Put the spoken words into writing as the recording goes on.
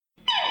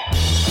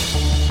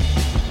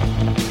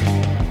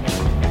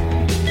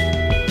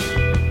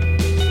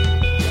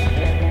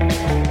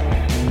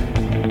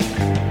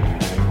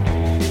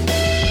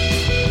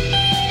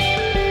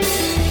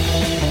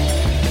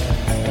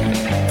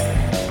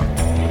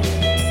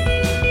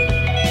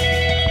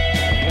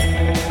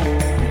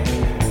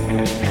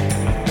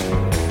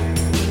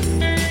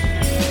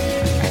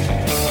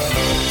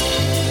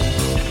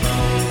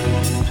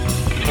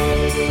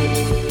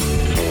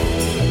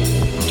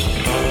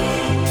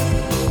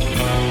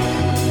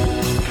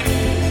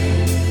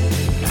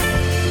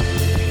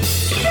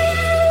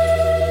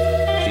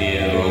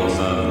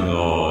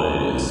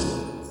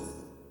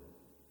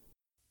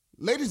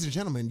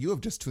gentlemen, you have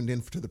just tuned in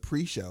to the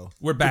pre-show.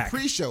 We're back. The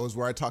pre-show is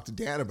where I talk to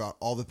Dan about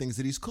all the things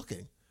that he's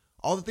cooking,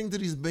 all the things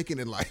that he's making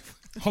in life.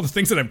 All the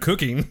things that I'm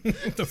cooking.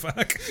 What the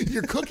fuck?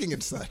 You're cooking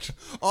and such.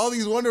 All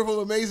these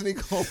wonderful, amazing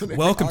culinary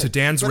Welcome to arts.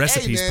 Dan's But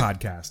Recipes hey, man,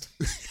 podcast.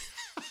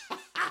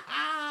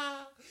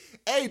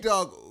 Hey,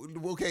 dog.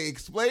 Okay,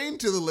 explain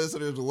to the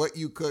listeners what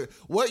you cooked.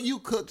 What you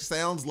cooked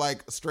sounds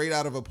like straight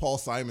out of a Paul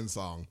Simon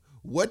song.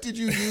 What did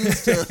you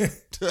use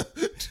to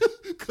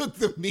cook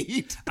the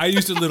meat? I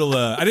used a little,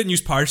 I didn't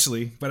use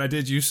parsley, but I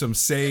did use some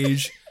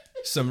sage,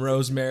 some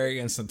rosemary,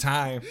 and some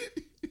thyme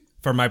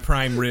for my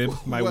prime rib,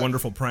 my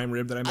wonderful prime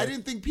rib that I made. I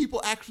didn't think people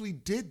actually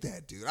did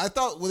that, dude. I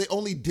thought they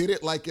only did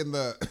it like in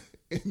the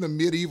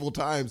medieval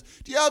times.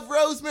 Do you have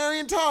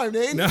rosemary and thyme,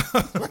 Nate? No.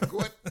 Like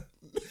what?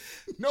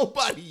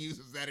 Nobody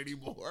uses that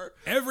anymore.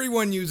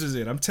 Everyone uses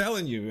it. I'm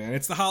telling you, man.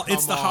 It's the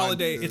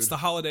holiday. Dude. It's the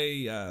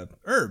holiday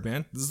herb,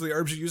 man. This is the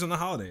herbs you use on the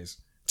holidays.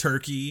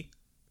 Turkey,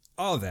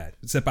 all of that.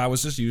 Except I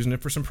was just using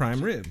it for some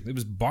prime rib. It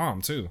was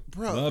bomb too.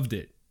 Bro, loved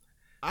it.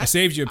 I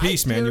saved you a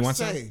piece, man. You want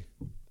some?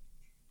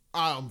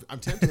 I'm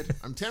tempted.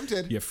 I'm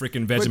tempted. You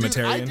freaking But dude,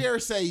 vegetarian. I dare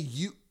say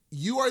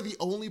you are the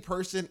only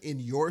person in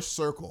your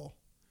circle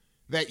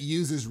that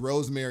uses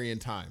rosemary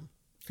and thyme.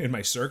 In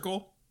my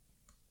circle?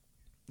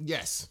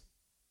 Yes.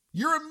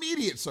 Your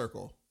immediate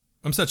circle.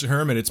 I'm such a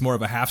hermit, it's more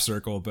of a half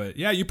circle, but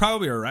yeah, you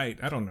probably are right.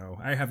 I don't know.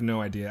 I have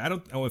no idea. I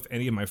don't know if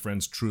any of my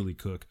friends truly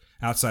cook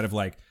outside of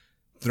like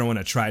throwing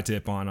a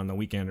tri-tip on the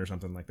weekend or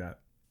something like that.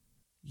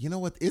 You know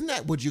what?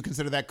 Would you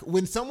consider that?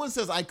 When someone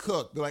says I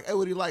cook, they're like, hey,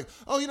 what do you like?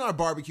 Oh, you know, our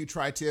barbecue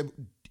tri-tip.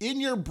 In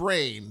your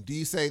brain, do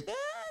you say,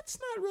 that's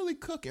not really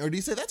cooking? Or do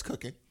you say that's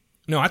cooking?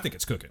 No, I think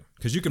it's cooking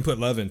because you can put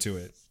love into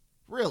it.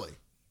 Really?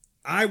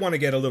 I want to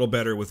get a little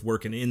better with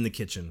working in the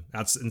kitchen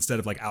instead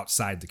of like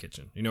outside the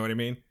kitchen. You know what I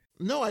mean?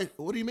 No,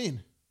 what do you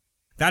mean?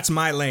 That's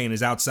my lane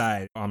is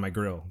outside on my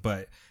grill,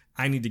 but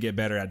I need to get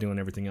better at doing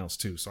everything else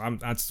too. So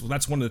that's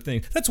one of the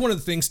things. That's one of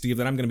the things, Steve,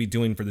 that I'm going to be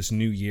doing for this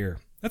new year.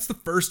 That's the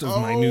first of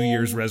my New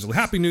Year's resolution.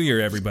 Happy New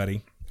Year,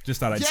 everybody. Just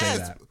thought I'd say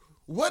that.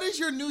 What is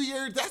your New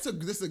Year? This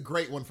is a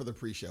great one for the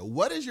pre-show.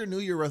 What is your New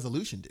Year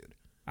resolution, dude?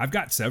 I've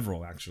got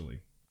several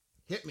actually.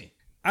 Hit me.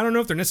 I don't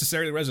know if they're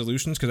necessarily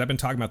resolutions because I've been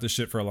talking about this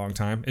shit for a long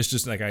time. It's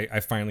just like I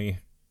finally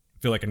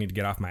feel like I need to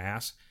get off my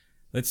ass.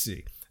 Let's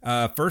see.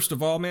 First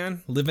of all,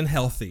 man, living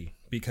healthy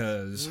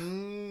because,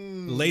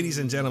 ladies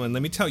and gentlemen,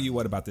 let me tell you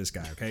what about this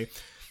guy, okay?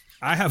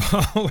 I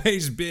have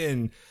always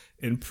been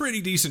in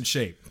pretty decent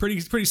shape. Pretty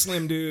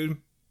slim dude.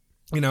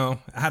 You know,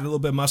 I had a little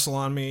bit of muscle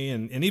on me.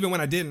 And even when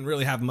I didn't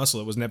really have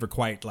muscle, it was never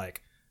quite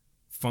like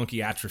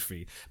funky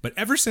atrophy. But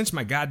ever since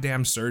my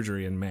goddamn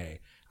surgery in May,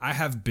 I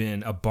have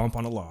been a bump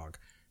on a log.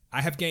 I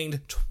have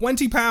gained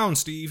 20 pounds,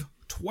 Steve.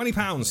 20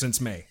 pounds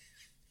since May.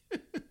 Are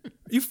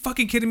you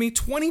fucking kidding me?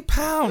 20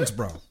 pounds,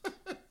 bro.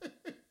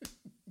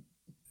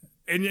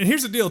 And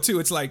here's the deal, too.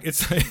 It's like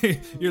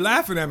you're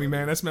laughing at me,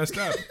 man. That's messed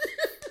up.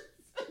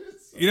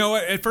 You know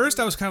what? At first,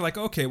 I was kind of like,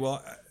 okay,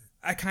 well,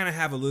 I kind of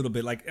have a little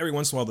bit, like every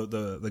once in a while,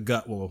 the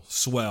gut will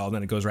swell, and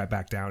then it goes right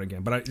back down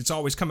again. But it's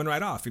always coming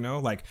right off, you know?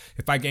 Like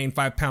if I gain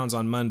 5 pounds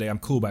on Monday, I'm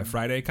cool by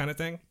Friday kind of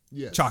thing.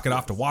 Yes, chalk it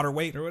off to water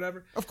weight or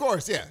whatever. Of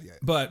course, yeah.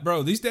 But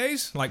bro, these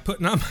days, like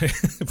putting on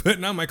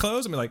my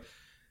clothes, I'm like,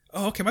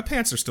 oh, okay, my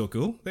pants are still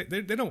cool.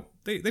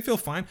 They feel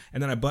fine.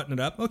 And then I button it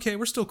up. Okay,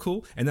 we're still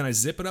cool. And then I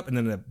zip it up, and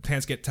then the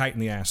pants get tight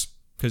in the ass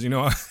because you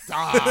know.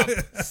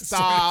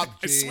 Stop!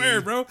 I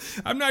swear, bro.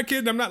 I'm not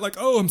kidding. I'm not like,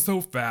 oh, I'm so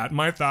fat,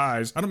 my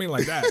thighs. I don't mean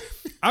like that.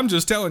 I'm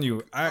just telling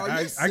you,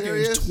 I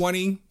gained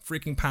 20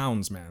 freaking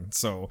pounds, man.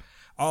 So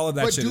all of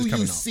that shit is coming off. But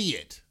do you see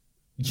it?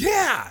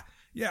 Yeah.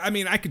 Yeah, I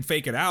mean, I could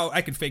fake it out.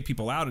 I could fake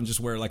people out and just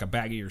wear like a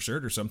baggier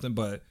shirt or something,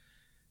 but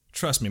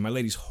trust me, my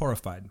lady's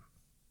horrified.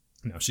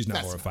 No, she's not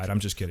horrified.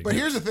 I'm just kidding. But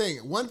here's the thing.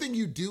 One thing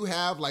you do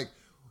have, like,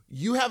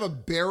 you have a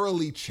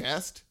barrely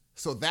chest,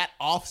 so that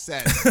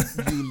offsets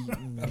you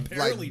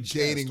like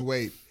gaining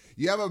weight.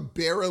 You have a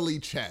barely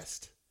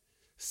chest,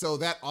 so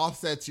that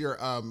offsets your,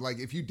 like,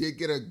 if you did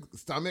get a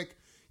stomach,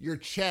 your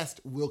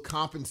chest will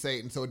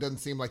compensate, and so it doesn't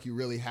seem like you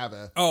really have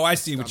a. Oh, I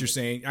see what you're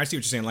saying.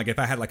 Like if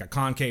I had like a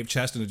concave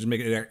chest and it just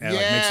makes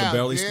the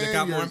belly stick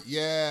out more.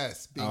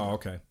 Yes. Oh,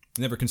 okay.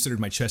 Never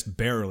considered my chest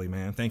barely,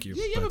 man. Thank you.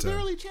 Yeah, you have a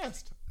barely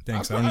chest.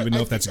 Thanks. I don't even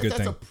know if that's a good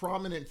thing. That's a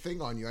prominent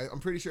thing on you. I'm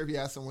pretty sure if you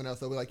ask someone else,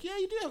 they'll be like, "Yeah,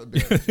 you do have a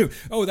barely."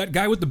 Oh, that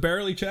guy with the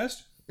barely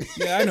chest?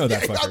 Yeah, I know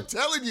that fucker. I'm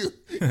telling you.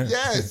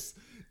 Yes,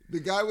 the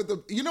guy with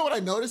the. You know what I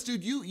noticed,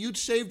 dude? You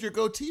shaved your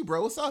goatee,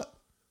 bro. What's up?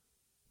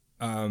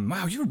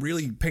 Wow, you're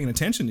really paying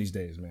attention these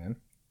days, man.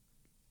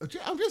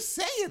 I'm just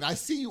saying. I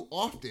see you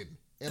often,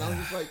 and I'm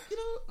just like, you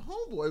know,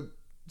 homeboy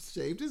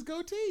shaved his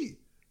goatee.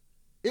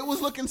 It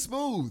was looking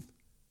smooth.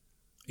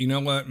 You know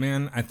what,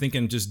 man? I think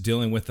I'm just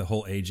dealing with the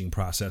whole aging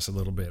process a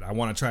little bit. I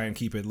want to try and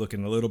keep it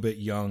looking a little bit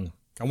young.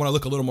 I want to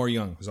look a little more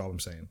young, is all I'm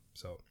saying.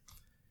 So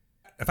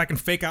if I can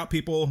fake out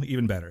people,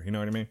 even better. You know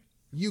what I mean?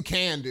 You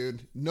can,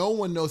 dude. No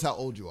one knows how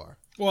old you are.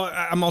 Well,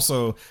 I'm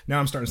also, now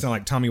I'm starting to sound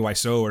like Tommy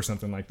Wiseau or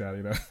something like that,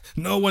 you know?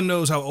 No one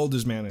knows how old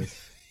this man is.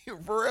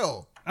 For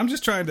real. I'm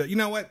just trying to, you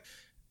know what?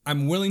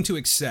 I'm willing to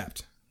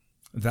accept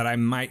that I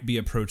might be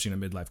approaching a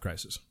midlife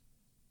crisis.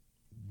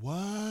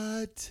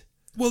 What?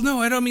 Well, no,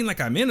 I don't mean like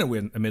I'm in a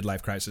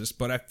midlife crisis,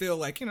 but I feel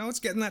like, it's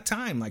getting that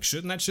time. Like,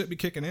 shouldn't that shit be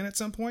kicking in at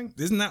some point?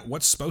 Isn't that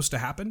what's supposed to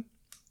happen?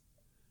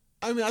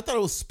 I mean, I thought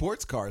it was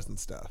sports cars and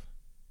stuff.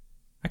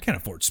 I can't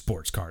afford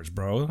sports cars,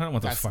 bro. I don't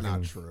want That's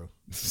not true.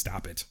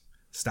 Stop it.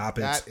 Stop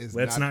it. That is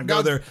Let's not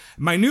go there.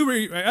 My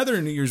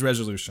other New Year's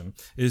resolution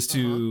is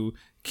to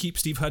keep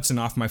Steve Hudson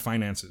off my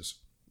finances.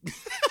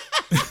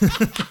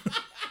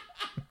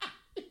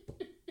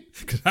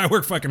 Because I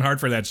work fucking hard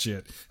for that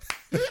shit.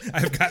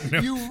 I've got no.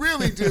 You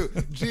really do.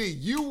 Gee,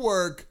 you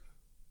work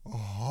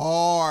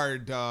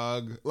hard,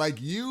 dog. Like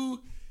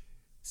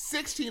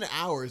 16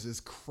 hours is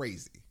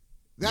crazy.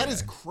 That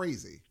is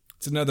crazy.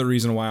 It's another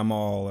reason why I'm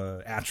all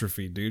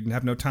atrophied, dude, and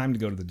have no time to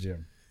go to the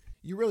gym.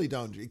 You really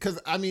don't, G. Because,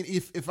 I mean,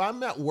 if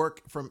I'm at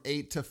work from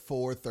 8 to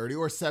 4:30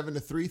 or 7 to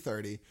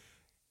 3:30,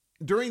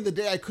 during the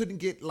day I couldn't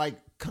get, like,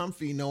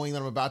 comfy knowing that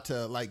I'm about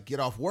to, like,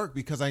 get off work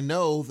because I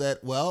know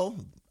that,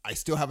 well, I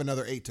still have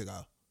another 8 to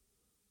go.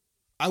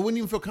 I wouldn't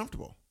even feel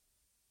comfortable.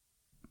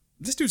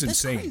 This dude's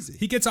insane. Crazy.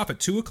 He gets off at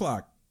 2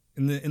 o'clock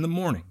in the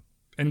morning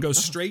and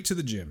goes straight to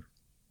the gym.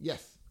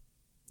 Yes.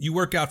 You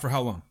work out for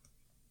how long?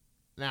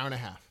 An hour and a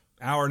half.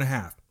 Hour and a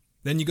half.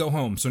 Then you go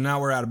home. So now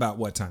we're at about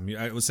what time?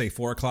 Let's say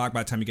 4 o'clock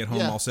by the time you get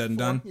home, all said and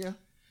done? Yeah.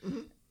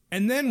 Mm-hmm.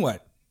 And then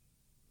what?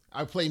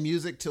 I play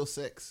music till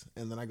 6,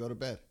 and then I go to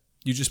bed.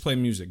 You just play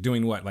music.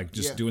 Doing what? Like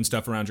just doing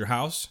stuff around your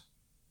house?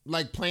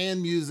 Like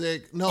playing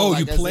music. No. Oh, like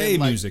you play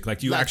music.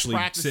 Like you actually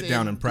sit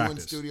down and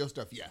practice. Doing studio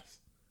stuff, yes.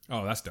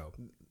 Oh, that's dope.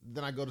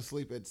 Then I go to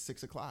sleep at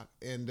 6 o'clock.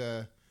 And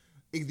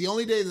the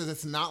only day that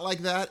it's not like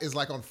that is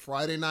like on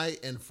Friday night.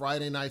 And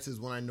Friday nights is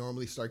when I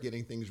normally start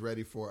getting things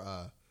ready for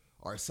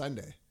our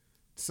Sunday.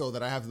 So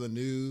that I have the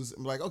news.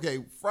 I'm like,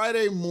 okay,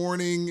 Friday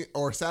morning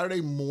or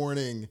Saturday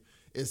morning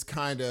is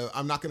kind of,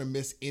 I'm not going to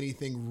miss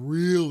anything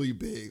really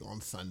big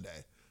on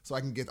Sunday. So I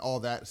can get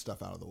all that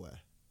stuff out of the way.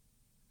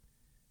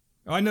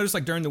 Oh, I noticed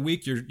like during the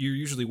week, you're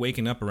usually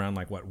waking up around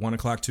like what, 1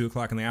 o'clock, 2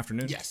 o'clock in the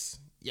afternoon? Yes.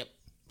 Yep.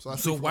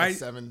 So why, like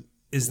 7.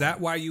 Is that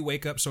why you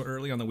wake up so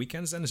early on the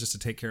weekends then? Is just to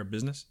take care of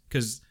business?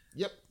 Because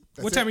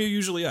what time are you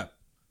usually up?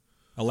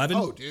 11?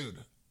 Oh, dude.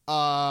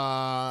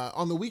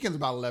 On the weekends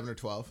about 11 or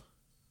 12.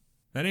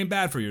 That ain't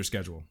bad for your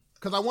schedule.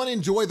 Because I want to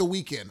enjoy the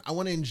weekend. I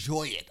want to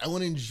enjoy it. I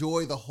want to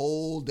enjoy the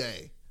whole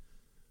day.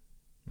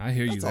 I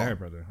hear you there,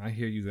 brother. I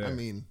hear you there. I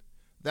mean,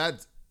 I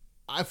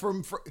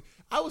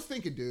was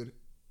thinking, dude,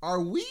 are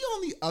we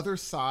on the other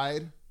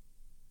side?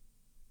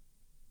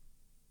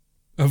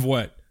 Of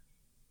what?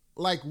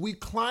 Like we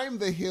climbed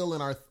the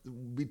hill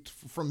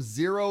from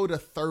 0 to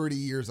 30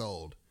 years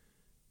old.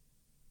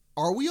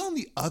 Are we on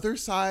the other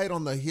side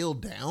on the hill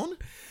down?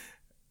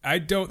 I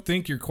don't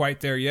think you're quite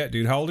there yet,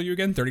 dude. How old are you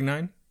again?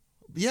 39?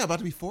 Yeah, about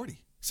to be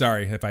 40.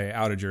 Sorry if I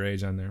outed your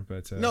age on there,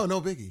 but no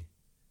biggie.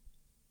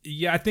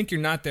 Yeah, I think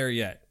you're not there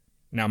yet.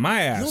 Now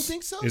my ass you don't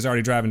think so? Is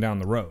already driving down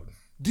the road.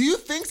 Do you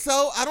think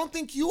so? I don't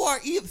think you are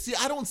either. See,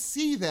 I don't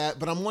see that,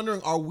 but I'm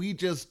wondering, are we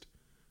just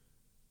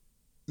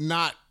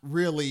not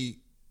really,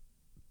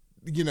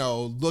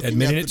 looking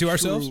admitting at it to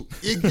ourselves?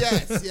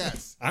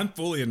 Yes. I'm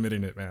fully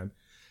admitting it, man.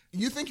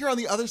 You think you're on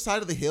the other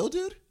side of the hill,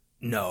 dude?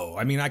 No,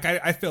 I mean, like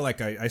I feel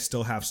like I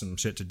still have some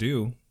shit to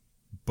do,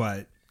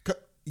 but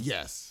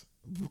yes.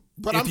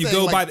 But if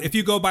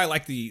you go by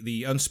like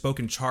the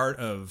unspoken chart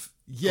of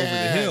over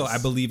the hill, I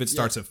believe it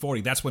starts at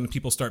 40. That's when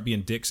people start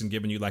being dicks and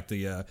giving you like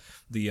the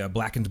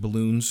blackened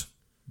balloons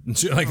and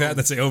shit like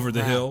that say over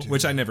the hill, dude.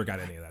 Which I never got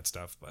any of that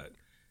stuff. But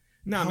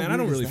no, man, I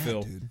don't really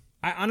feel. Dude?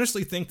 I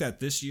honestly think that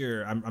this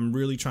year I'm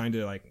really trying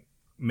to like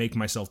make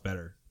myself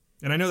better,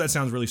 and I know that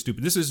sounds really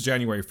stupid. This is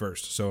January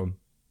 1st, so.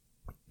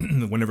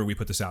 Whenever we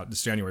put this out,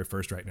 it's January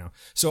 1st right now.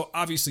 So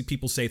obviously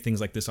people say things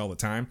like this all the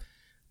time,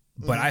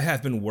 but I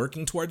have been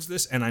working towards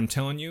this, and I'm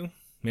telling you,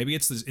 maybe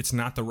it's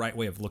not the right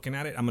way of looking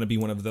at it. I'm going to be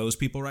one of those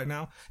people right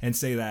now and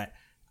say that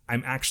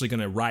I'm actually going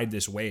to ride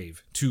this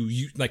wave to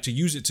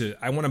use it to,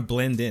 I want to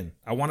blend in.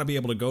 I want to be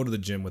able to go to the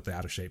gym with the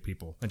out of shape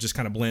people and just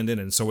kind of blend in.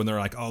 And so when they're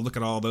like, oh, look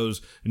at all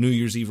those New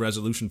Year's Eve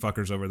resolution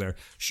fuckers over there.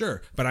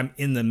 Sure. But I'm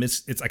in the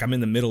midst. It's like I'm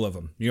in the middle of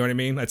them. You know what I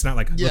mean? It's not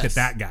like, look at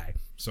that guy.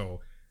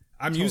 So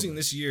I'm using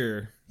this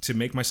year to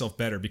make myself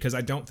better because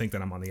I don't think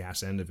that I'm on the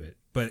ass end of it.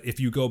 But if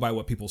you go by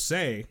what people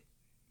say,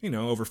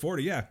 over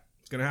 40, yeah,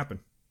 it's going to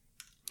happen.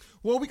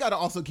 Well, we got to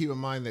also keep in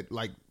mind that,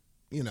 like,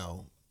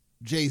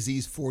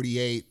 Jay-Z's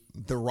 48,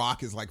 The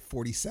Rock is like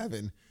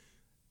 47.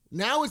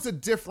 Now it's a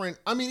different,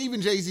 even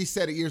Jay-Z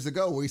said it years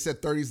ago where he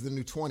said 30 is the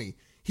new 20.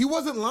 He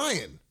wasn't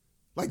lying.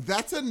 Like,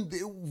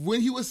 when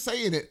he was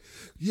saying it,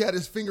 he had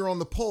his finger on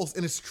the pulse,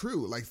 and it's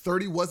true. Like,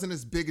 30 wasn't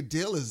as big a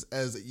deal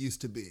as it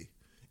used to be.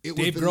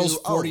 Dave Grohl's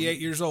 48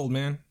 years old,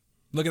 man.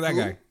 Look at that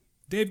guy.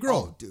 Dave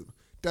Grohl. Oh, dude,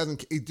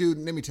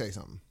 let me tell you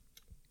something.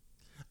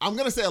 I'm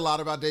going to say a lot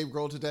about Dave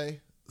Grohl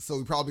today. So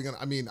we're probably going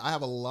to, I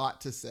have a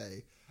lot to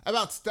say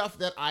about stuff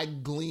that I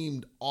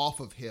gleaned off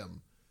of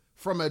him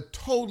from a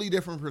totally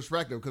different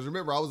perspective. Because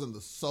remember, I was in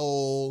the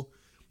soul,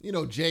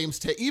 even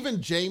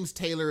James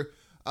Taylor,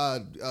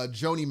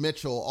 Joni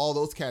Mitchell, all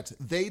those cats,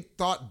 they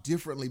thought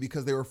differently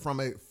because they were from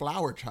a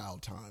flower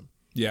child time.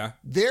 Yeah.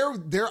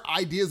 Their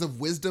ideas of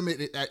wisdom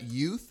at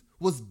youth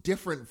was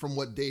different from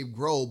what Dave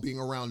Grohl being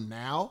around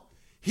now.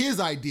 His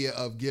idea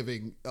of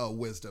giving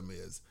wisdom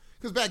is.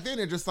 Because back then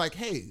they're just like,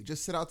 hey,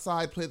 just sit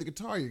outside, play the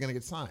guitar, you're going to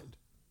get signed.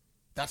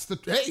 That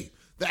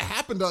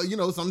happened.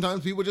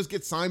 Sometimes people just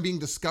get signed being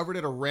discovered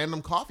at a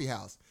random coffee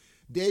house.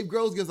 Dave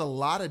Grohl gives a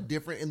lot of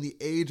different in the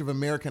age of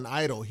American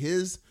Idol.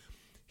 His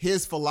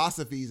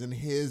philosophies and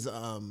his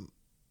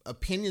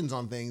opinions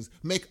on things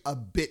make a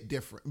bit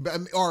different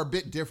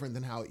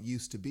than how it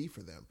used to be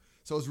for them.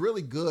 So it's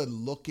really good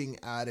looking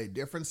at a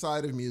different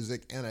side of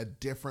music and a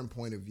different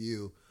point of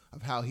view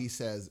of how he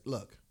says,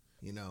 look,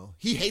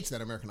 he hates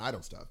that American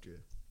Idol stuff,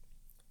 dude.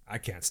 I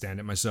can't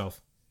stand it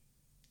myself.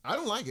 I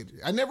don't like it.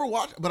 I never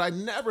watched, but I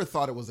never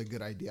thought it was a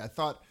good idea. I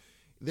thought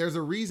there's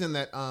a reason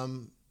that,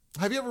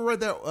 have you ever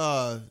read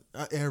that?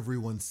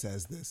 Everyone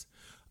says this.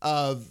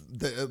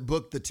 The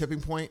book, The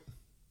Tipping Point?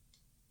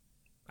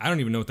 I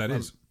don't even know what that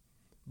is.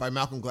 By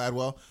Malcolm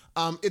Gladwell.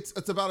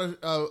 It's about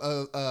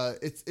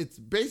it's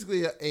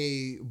basically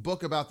a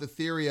book about the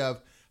theory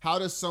of how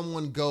does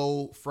someone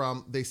go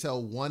from, they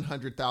sell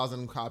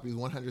 100,000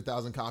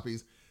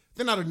 copies,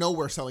 then out of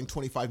nowhere selling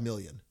 25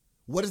 million.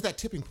 What is that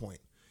tipping point?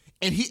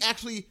 And he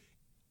actually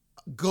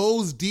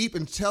goes deep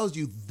and tells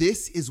you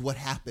this is what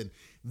happened.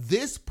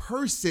 This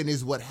person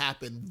is what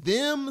happened.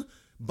 Them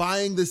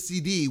buying the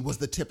CD was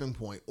the tipping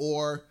point.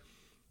 Or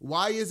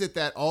why is it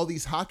that all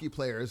these hockey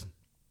players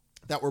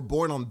that were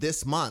born on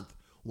this month,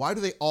 why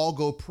do they all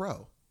go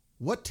pro?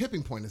 What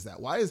tipping point is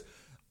that? Why is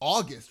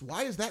August?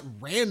 Why is that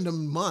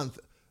random month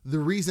the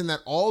reason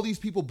that all these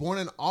people born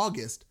in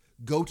August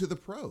go to the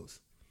pros?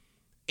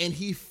 And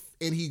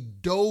he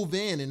dove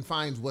in and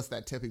finds what's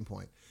that tipping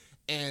point.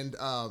 And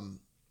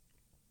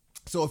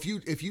so if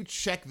you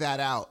check that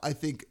out, I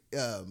think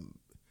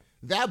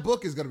that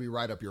book is going to be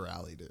right up your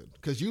alley, dude,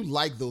 because you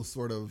like those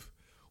sort of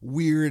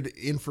weird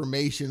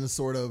information,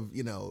 sort of,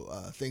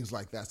 things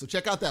like that. So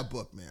check out that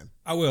book, man.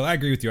 I will. I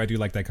agree with you. I do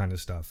like that kind of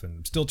stuff, and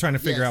I'm still trying to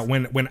figure out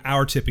when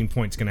our tipping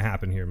point's going to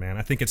happen here, man.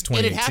 I think it's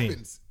 2018. And it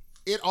happens.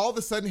 It all of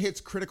a sudden hits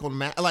critical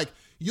mass. Like,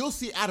 you'll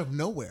see out of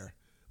nowhere.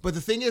 But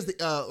the thing is,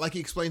 like he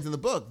explains in the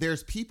book,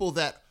 there's people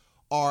that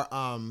are,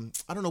 I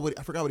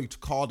forgot what he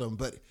called them,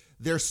 but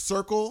their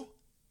circle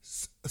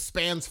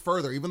spans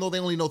further. Even though they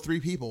only know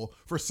 3 people,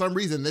 for some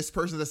reason, this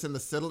person that's in the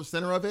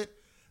center of it,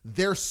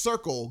 their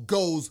circle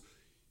goes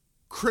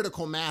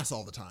critical mass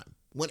all the time.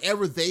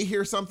 Whenever they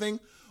hear something,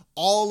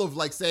 all of,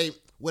 like, say,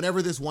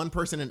 whenever this one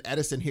person in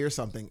Edison hears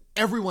something,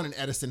 everyone in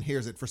Edison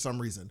hears it for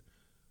some reason.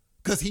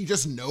 Because he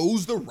just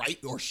knows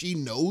she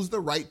knows the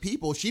right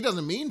people. She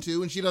doesn't mean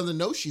to, and she doesn't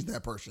know she's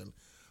that person.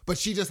 But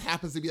she just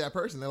happens to be that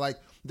person. They're like,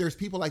 there's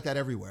people like that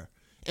everywhere.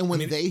 And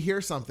when they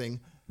hear something,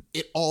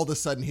 it all of a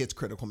sudden hits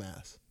critical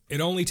mass. It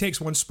only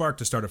takes one spark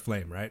to start a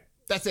flame, right?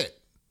 That's it.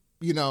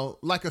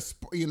 Like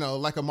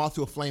a moth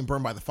to a flame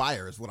burned by the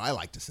fire is what I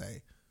like to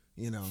say.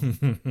 Hey,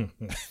 man.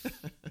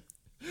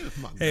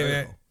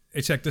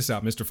 Hey, check this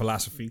out, Mr.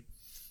 Philosophy.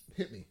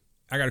 Hit me.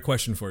 I got a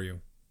question for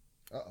you.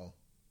 Uh-oh.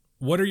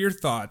 What are your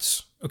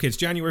thoughts? Okay, it's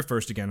January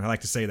 1st again. I like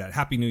to say that.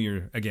 Happy New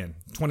Year again,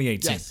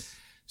 2018. Yes.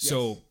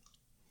 So,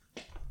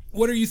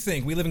 what do you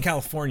think? We live in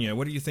California.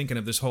 What are you thinking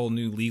of this whole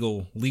new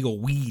legal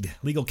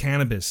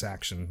cannabis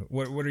action?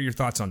 What are your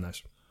thoughts on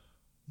this?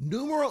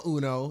 Numero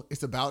uno,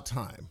 it's about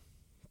time.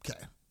 Okay.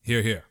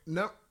 Here.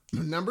 No,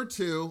 number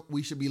 2,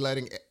 we should be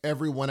letting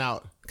everyone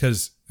out.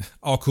 Because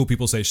all cool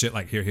people say shit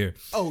like here.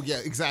 Oh, yeah,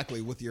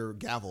 exactly, with your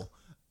gavel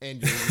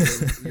and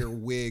your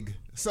wig.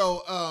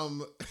 So,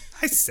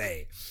 I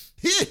say.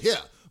 Yeah,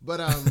 but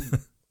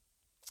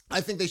I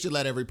think they should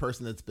let every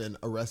person that's been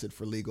arrested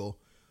for legal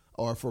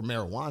or for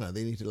marijuana,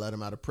 they need to let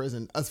them out of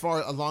prison as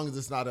long as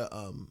it's not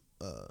a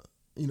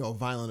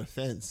violent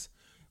offense.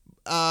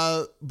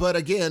 But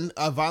again,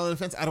 a violent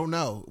offense, I don't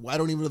know. I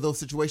don't even know those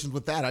situations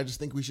with that. I just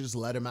think we should just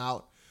let him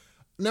out.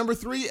 Number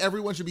 3,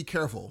 everyone should be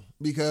careful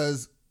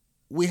because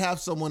we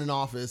have someone in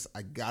office,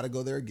 I got to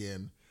go there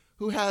again,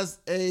 who has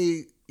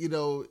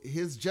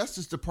his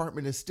Justice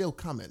Department is still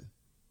coming.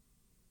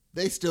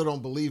 They still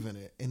don't believe in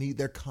it, and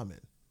they're coming.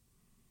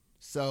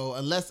 So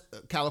unless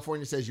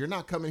California says you're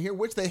not coming here,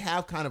 which they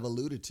have kind of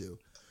alluded to,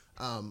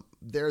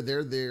 they're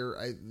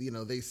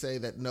they say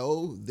that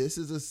no, this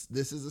is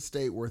a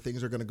state where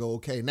things are going to go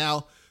okay.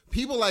 Now,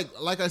 people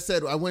like I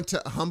said, I went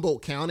to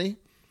Humboldt County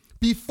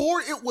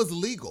before it was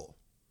legal.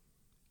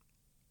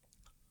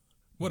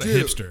 What a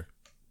hipster!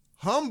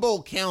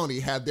 Humboldt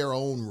County had their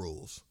own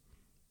rules.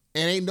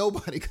 And ain't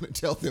nobody going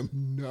to tell them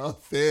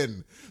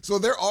nothing. So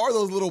there are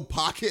those little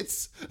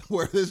pockets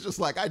where it's just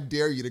like, I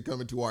dare you to come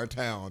into our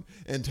town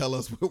and tell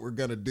us what we're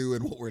going to do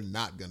and what we're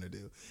not going to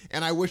do.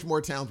 And I wish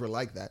more towns were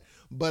like that.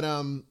 But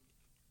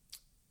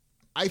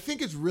I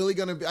think it's really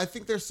going to be, I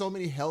think there's so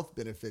many health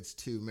benefits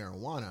to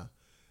marijuana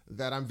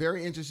that I'm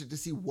very interested to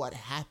see what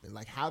happened.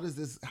 Like, how does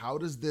this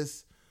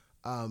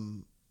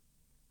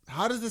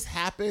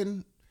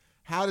happen?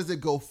 How does it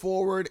go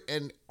forward?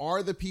 And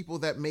are the people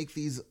that make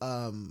these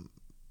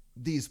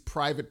these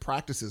private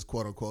practices,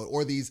 quote unquote,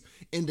 or these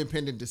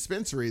independent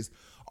dispensaries,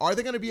 are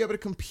they going to be able to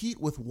compete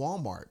with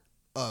Walmart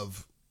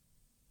of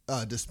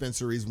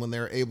dispensaries when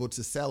they're able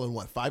to sell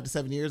in 5 to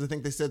 7 years? I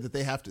think they said that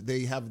they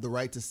have the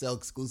right to sell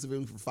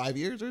exclusively for 5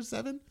 years or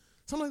 7,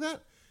 something like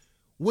that.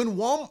 When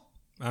Walmart,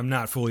 I'm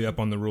not fully up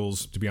on the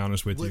rules, to be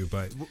honest with you,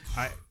 but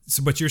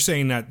but you're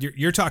saying that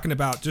you're talking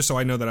about, just so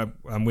I know that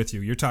I'm with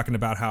you, you're talking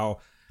about how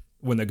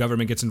when the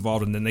government gets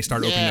involved and then they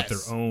start opening up their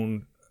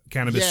own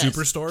cannabis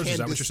superstores. Is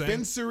that what you're saying?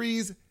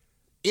 Dispensaries,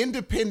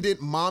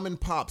 independent mom and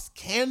pops,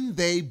 can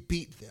they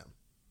beat them?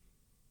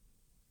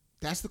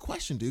 That's the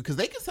question, dude, because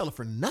they can sell it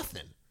for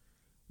nothing.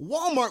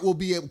 Walmart will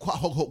be able,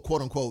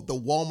 quote unquote, the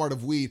Walmart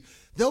of weed.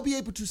 They'll be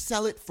able to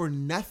sell it for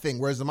nothing,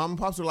 whereas the mom and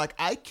pops are like,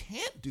 I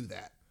can't do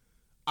that.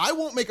 I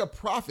won't make a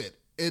profit.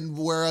 And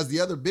whereas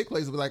the other big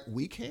places will be like,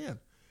 we can,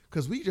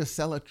 because we just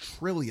sell 1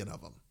 trillion of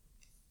them.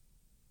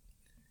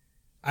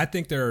 I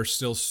think there are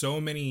still so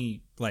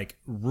many like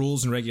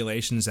rules and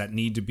regulations that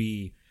need to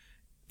be,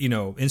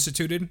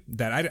 instituted,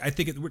 that I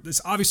think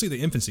it's obviously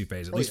the infancy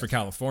phase, at least for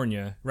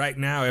California. Right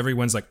now,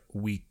 everyone's like,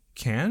 we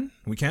can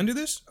do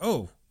this?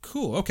 Oh,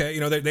 cool. Okay.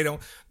 They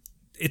don't,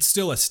 it's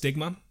still a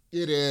stigma.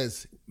 It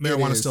is.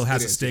 Marijuana still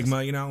has a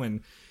stigma, yes.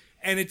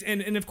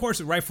 And of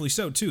course, rightfully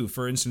so too.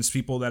 For instance,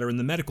 people that are in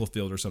the medical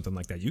field or something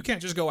like that, you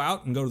can't just go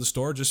out and go to the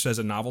store just as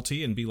a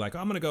novelty and be like, oh,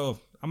 I'm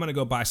gonna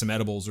go buy some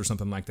edibles or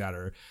something like that,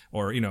 or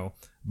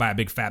buy a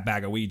big fat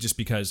bag of weed just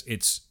because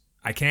it's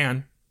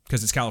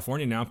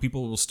California now.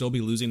 People will still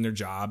be losing their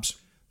jobs.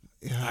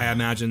 Yeah. I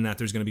imagine that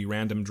there's going to be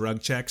random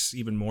drug checks,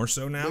 even more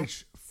so now,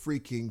 which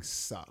freaking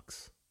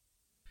sucks.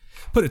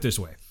 Put it this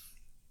way,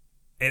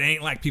 it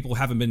ain't like people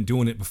haven't been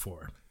doing it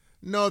before.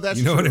 No,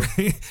 that's true. What I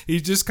mean?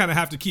 You just kind of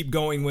have to keep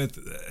going with,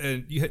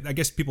 I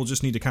guess people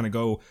just need to kind of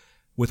go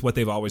with what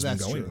they've always been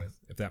going with,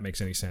 if that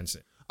makes any sense.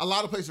 A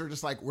lot of places are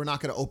just like, we're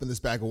not going to open this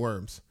bag of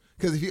worms.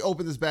 Because if you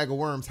open this bag of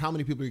worms, how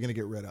many people are you going to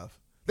get rid of?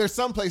 There's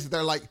some places that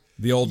are like,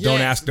 the old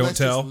don't ask, don't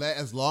tell.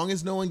 As long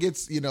as no one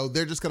gets,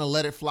 they're just going to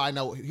let it fly.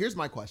 Now, here's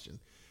my question.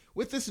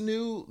 With this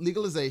new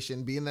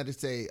legalization, being that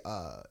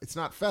it's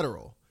not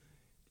federal,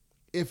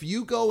 if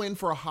you go in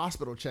for a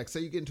hospital check,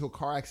 say you get into a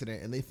car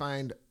accident and they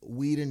find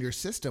weed in your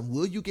system,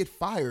 will you get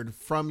fired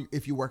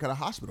if you work at a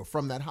hospital,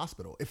 from that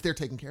hospital, if they're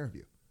taking care of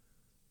you?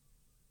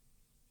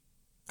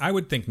 I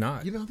would think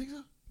not. You don't think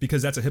so?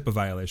 Because that's a HIPAA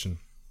violation.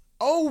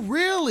 Oh,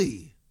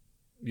 really?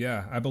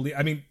 Yeah,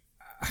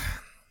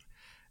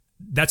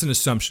 that's an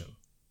assumption,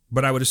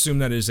 but I would assume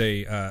that is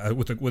I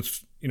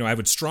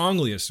would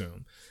strongly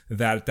assume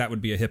that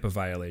would be a HIPAA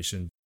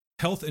violation.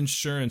 Health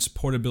Insurance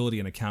Portability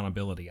and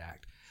Accountability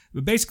Act.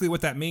 But basically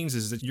what that means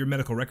is that your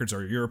medical records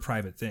are your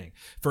private thing.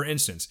 For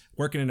instance,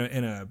 working in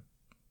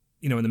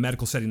the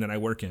medical setting that I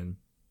work in,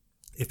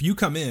 if you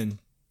come in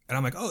and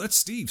I'm like, oh, that's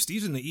Steve.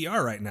 Steve's in the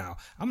ER right now.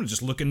 I'm going to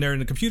just look in there in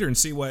the computer and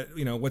see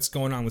what's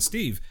going on with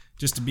Steve,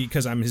 just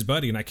because I'm his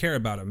buddy and I care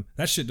about him.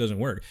 That shit doesn't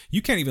work.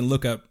 You can't even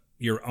look up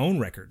your own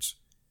records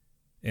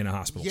in a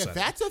hospital setting. Yeah,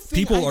 that's a thing.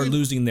 People are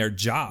losing their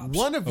jobs.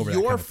 One of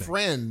your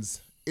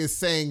friends is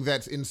saying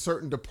that in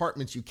certain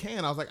departments you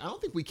can. I was like, I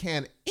don't think we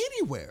can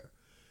anywhere.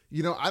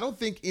 I don't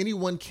think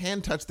anyone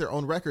can touch their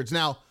own records.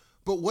 Now,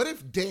 but what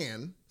if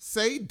Dan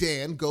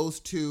goes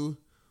to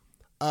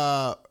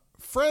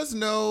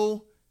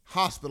Fresno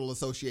Hospital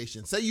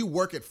Association. Say you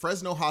work at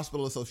Fresno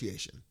Hospital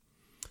Association.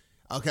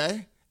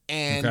 Okay?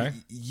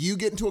 And you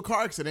get into a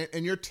car accident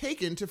and you're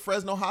taken to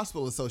Fresno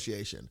Hospital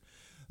Association.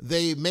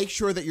 They make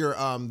sure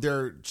that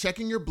they're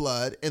checking your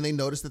blood and they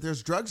notice that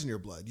there's drugs in your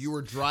blood. You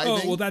were driving.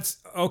 Oh, well, that's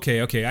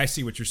okay. I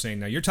see what you're saying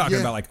now. You're talking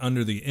about like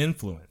under the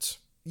influence.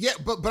 Yeah,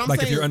 but I'm like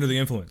saying, if you're under the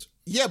influence.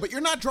 Yeah, but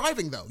you're not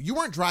driving though. You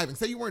weren't driving.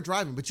 Say you weren't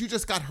driving, but you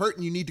just got hurt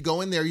and you need to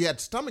go in there. You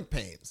had stomach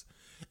pains,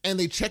 and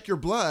they check your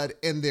blood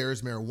and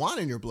there's marijuana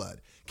in your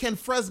blood. Can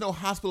Fresno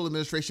Hospital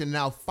Administration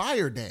now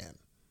fire Dan?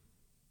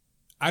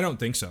 I don't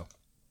think so.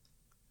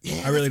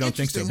 Yeah, I really don't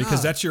think so,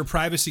 because that's your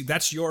privacy.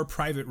 That's your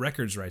private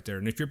records right there.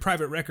 And if your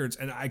private records,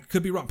 and I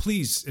could be wrong,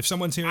 please, if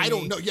someone's hearing I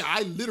don't know. Yeah,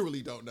 I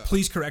literally don't know.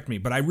 Please correct me,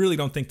 but I really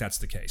don't think that's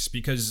the case,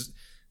 because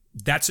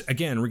that's,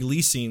 again,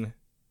 releasing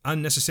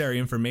unnecessary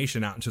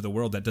information out into the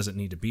world that doesn't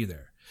need to be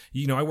there.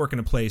 We work in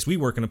a place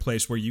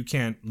where you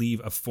can't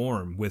leave a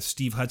form with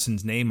Steve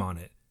Hudson's name on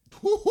it.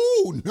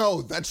 Woohoo!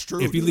 No, that's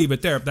true. If you leave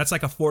it there, that's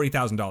like a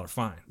 $40,000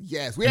 fine.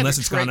 Yes, unless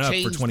it's gone up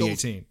for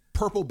 2018.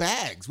 Purple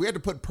bags. We had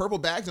to put purple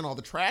bags in all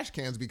the trash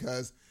cans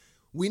because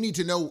we need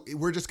to know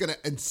we're just going to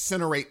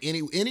incinerate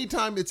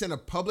anytime it's in a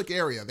public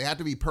area. They have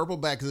to be purple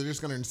bags because they're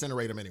just going to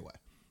incinerate them anyway.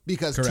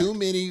 Because too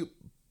many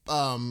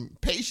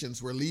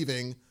patients were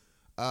leaving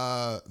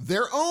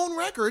their own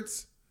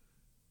records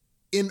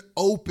in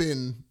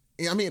open.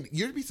 I mean,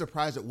 you'd be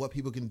surprised at what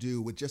people can do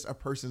with just a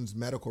person's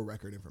medical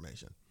record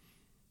information.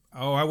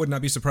 Oh, I would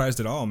not be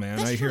surprised at all, man.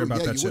 I hear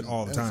about that shit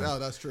all the time. Oh,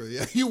 that's true.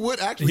 Yeah, you would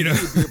actually you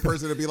would be a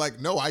person to be like,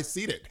 no, I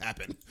seen it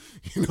happen.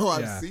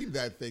 I've seen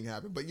that thing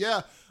happen. But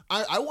yeah,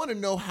 I want to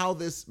know how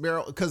this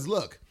marijuana, because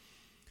look,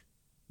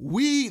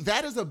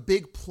 that is a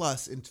big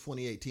plus in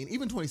 2018,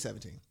 even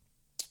 2017.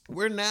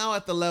 We're now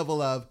at the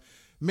level of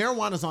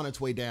marijuana's on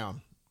its way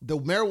down. The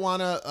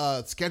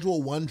marijuana,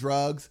 Schedule 1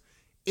 drugs,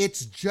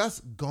 it's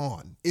just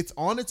gone. It's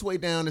on its way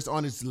down. It's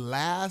on its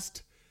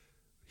last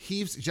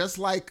heaves, just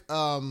like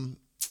a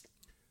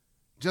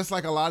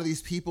lot of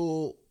these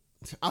people.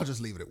 I'll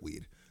just leave it at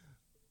weed.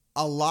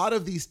 A lot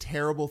of these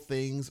terrible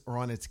things are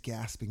on its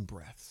gasping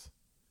breaths.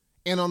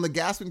 And on the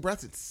gasping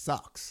breaths, it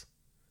sucks.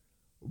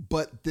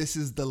 But this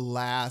is the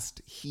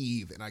last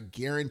heave, and I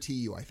guarantee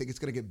you, I think it's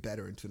going to get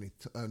better in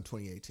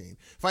 2018.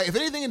 If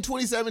anything in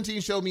 2017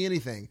 showed me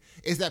anything,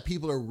 is that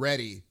people are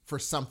ready for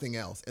something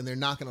else, and they're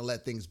not going to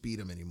let things beat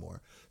them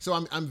anymore. So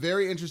I'm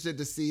very interested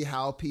to see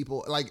how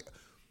people, like,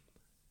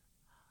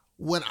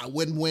 when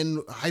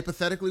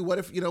hypothetically, what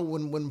if,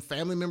 when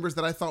family members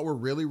that I thought were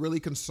really, really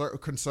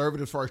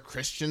conservative as far as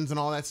Christians and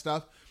all that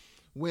stuff,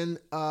 when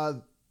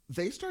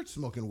they start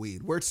smoking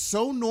weed, where it's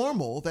so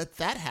normal that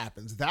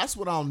happens, that's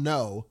when I'll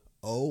know,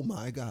 oh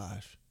my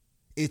gosh,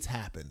 it's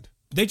happened.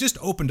 They just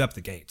opened up the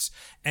gates.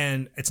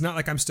 And it's not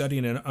like I'm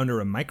studying it under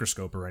a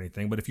microscope or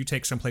anything, but if you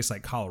take someplace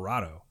like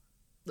Colorado,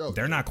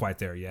 they're not quite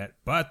there yet,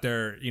 but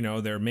they're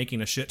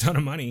making a shit ton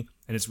of money,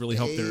 and it's really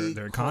helped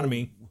their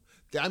economy.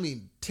 I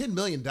mean, $10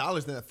 million in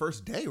that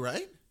first day,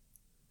 right?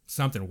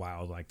 Something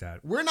wild like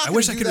that. We're not. I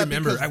wish I could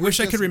remember. I wish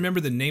I could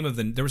remember the name of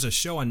there was a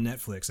show on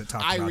Netflix that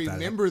talked about that. I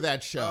remember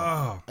that show.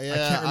 Oh, yeah, I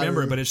can't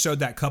remember, but it showed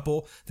that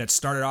couple that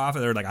started off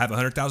and they're like, I have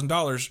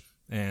 $100,000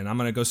 and I'm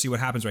gonna go see what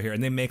happens right here,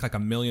 and they make like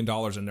 $1 million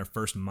in their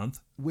first month.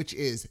 But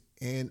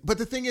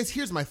the thing is,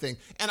 here's my thing,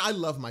 and I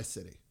love my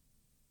city.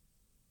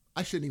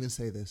 I shouldn't even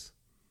say this.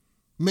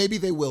 Maybe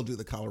they will do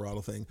the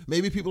Colorado thing.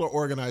 Maybe people are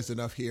organized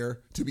enough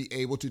here to be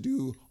able to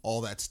do all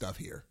that stuff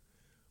here.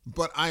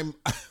 But I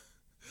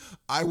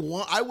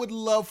would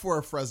love for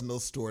a Fresno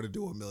store to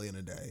do $1 million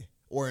a day,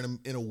 or in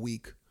a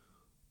week,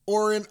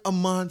 or in a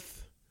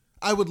month.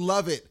 I would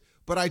love it,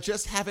 but I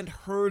just haven't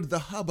heard the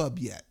hubbub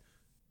yet.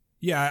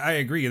 Yeah, I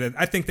agree.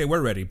 I think they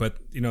were ready, but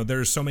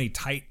there's so many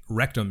tight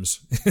rectums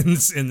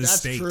in the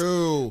state. That's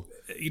true.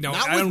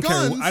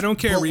 I don't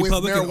care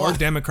Republican or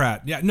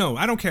Democrat. Yeah, no,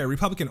 I don't care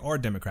Republican or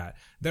Democrat.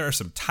 There are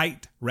some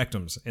tight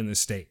rectums in this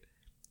state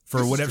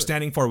for whatever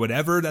standing for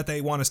whatever that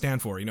they want to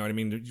stand for. You know what I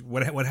mean?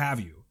 What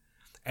have you?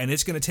 And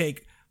it's going to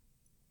take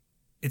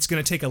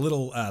a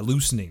little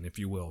loosening, if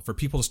you will, for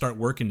people to start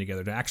working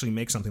together to actually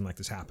make something like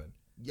this happen.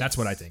 Yes. That's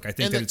what I think. I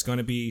think that it's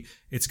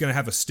going to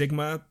have a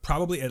stigma,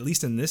 probably at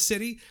least in this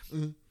city,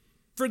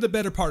 for the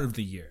better part of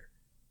the year.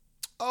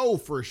 Oh,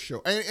 for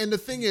sure. And the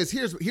thing is,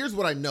 here's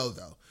what I know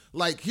though.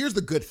 Like, here's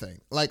the good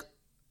thing. Like,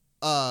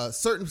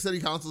 certain city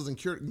councils,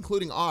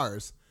 including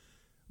ours,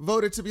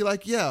 voted to be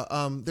like,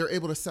 they're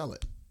able to sell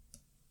it.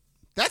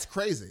 That's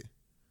crazy.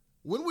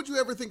 When would you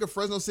ever think a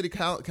Fresno City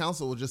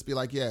Council would just be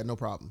like, yeah, no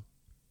problem?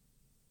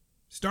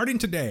 Starting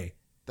today.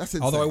 That's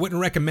insane. Although I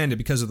wouldn't recommend it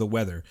because of the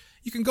weather.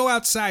 You can go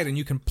outside and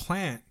you can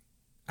plant.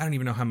 I don't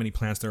even know how many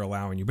plants they're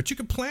allowing you, but you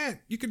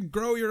could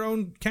grow your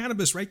own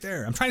cannabis right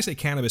there. I'm trying to say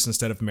cannabis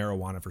instead of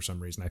marijuana for some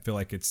reason. I feel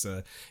like it's,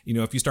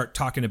 if you start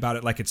talking about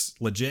it like it's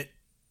legit,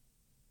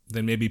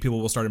 then maybe people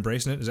will start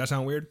embracing it. Does that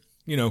sound weird?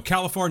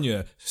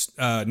 California,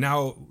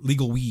 now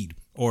legal weed,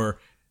 or,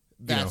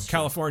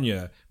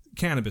 California,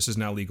 cannabis is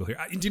now legal here.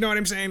 Do you know what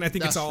I'm saying? I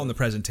think it's all in the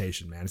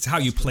presentation, man. It's how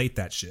you plate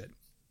that shit.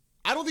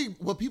 I don't think,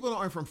 people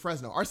aren't from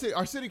Fresno. Our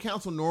city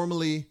council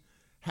normally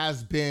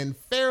has been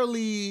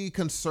fairly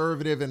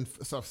conservative in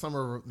some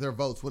of their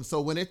votes.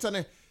 When it's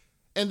and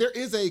there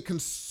is a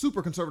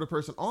super conservative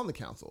person on the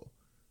council.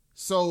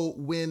 So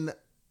when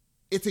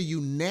it's a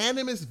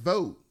unanimous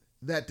vote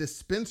that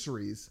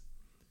dispensaries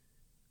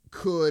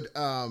could,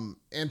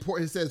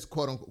 it says,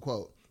 quote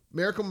unquote,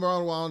 medical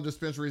marijuana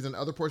dispensaries and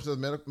other portions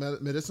of the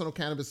medicinal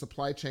cannabis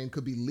supply chain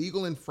could be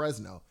legal in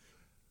Fresno.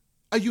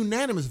 A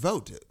unanimous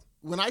vote, dude.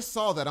 When I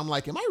saw that, I'm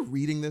like, am I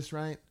reading this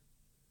right?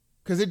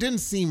 Because it didn't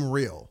seem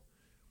real.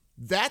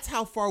 That's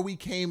how far we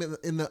came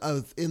in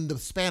the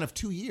span of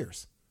 2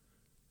 years.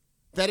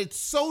 That it's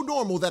so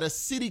normal that a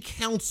city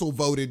council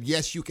voted,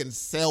 yes, you can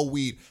sell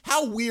weed.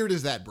 How weird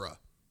is that, bruh?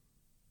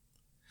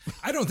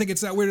 I don't think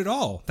it's that weird at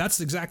all. That's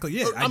exactly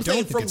it. I'm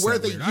saying from where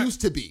they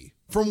used to be,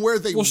 from where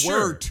they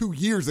were 2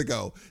 years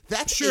ago.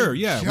 That's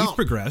we've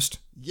progressed.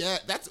 Yeah,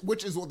 that's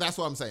what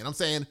I'm saying. I'm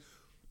saying,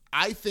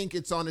 I think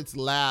it's on its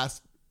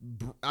last.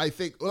 I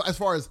think as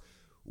far as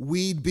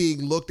weed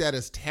being looked at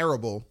as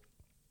terrible,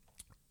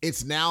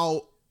 it's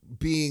now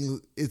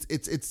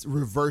it's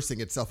reversing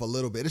itself a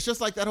little bit. It's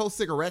just like that whole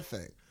cigarette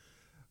thing.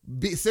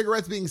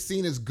 Cigarettes being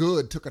seen as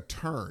good took a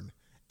turn,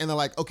 and they're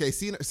like, okay,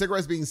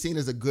 cigarettes being seen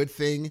as a good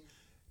thing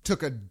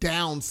took a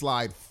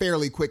downslide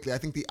fairly quickly. I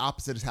think the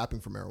opposite is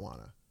happening for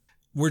marijuana.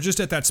 We're just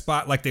at that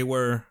spot like they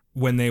were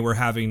when they were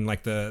having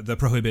like the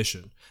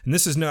prohibition. And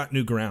this is not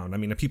new ground. I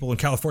mean, people in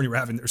California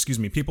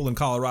were people in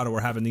Colorado were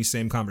having these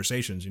same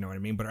conversations, you know what I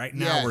mean? But right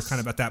now we're kind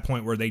of at that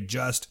point where they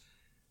just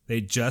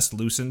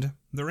loosened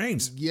the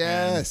reins.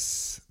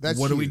 Yes. That's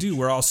what huge. Do we do?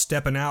 We're all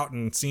stepping out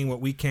and seeing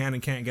what we can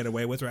and can't get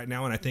away with right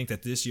now. And I think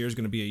that this year is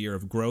going to be a year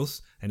of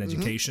growth and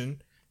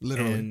education.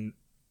 Literally. And,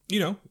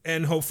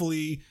 and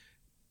hopefully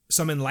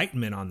some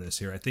enlightenment on this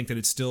here. I think that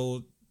it's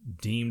still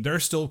deemed, there are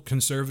still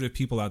conservative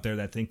people out there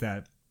that think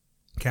that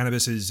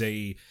cannabis is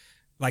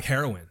like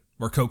heroin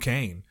or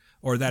cocaine,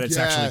 or that it's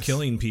actually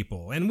killing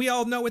people. And we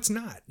all know it's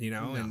not,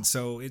 No. And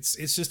so it's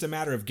just a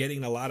matter of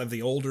getting a lot of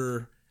the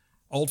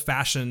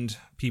old-fashioned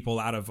people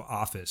out of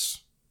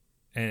office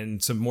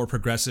and some more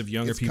progressive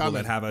younger people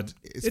coming. That have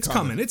it's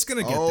coming. It's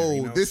going to get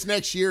there. This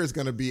next year is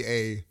going to be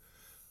a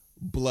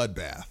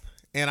bloodbath.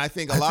 And I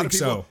think a lot of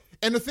people. So.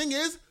 And the thing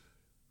is,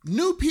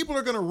 new people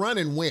are going to run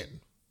and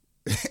win.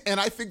 And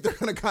I think they're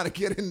going to kind of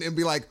get in and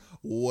be like,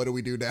 what do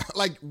we do now?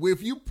 Like,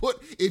 if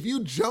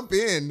you jump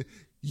in,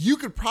 you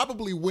could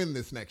probably win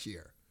this next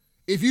year.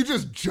 If you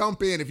just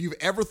jump in, if you've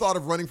ever thought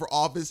of running for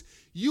office,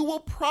 you will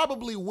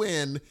probably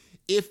win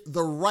if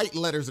the right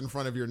letters in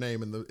front of your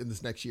name in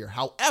this next year.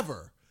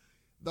 However,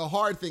 the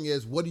hard thing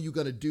is, what are you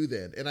going to do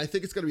then? And I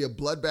think it's going to be a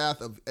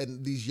bloodbath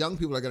and these young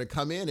people are going to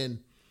come in. And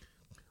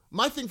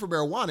my thing for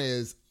marijuana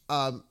is,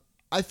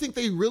 I think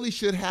they really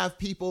should have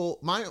people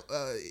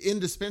in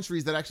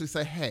dispensaries that actually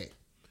say, hey,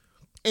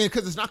 and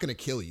because it's not going to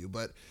kill you,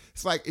 but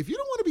it's like, if you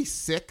don't want to be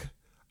sick,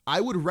 I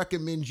would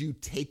recommend you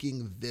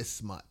taking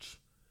this much.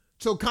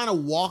 So kind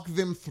of walk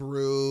them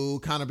through,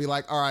 kind of be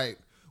like, all right,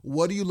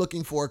 what are you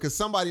looking for? Because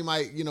somebody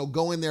might,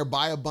 go in there,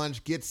 buy a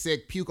bunch, get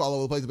sick, puke all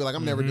over the place, and be like,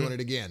 I'm never doing it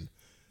again.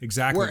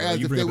 Exactly. Whereas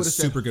you bring up a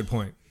super good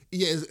point.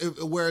 Yeah.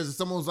 Whereas if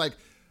someone was like,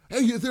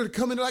 hey, they're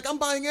coming, like, I'm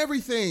buying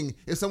everything.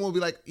 If someone would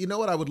be like, you know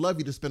what? I would love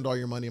you to spend all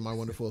your money in my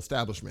wonderful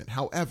establishment.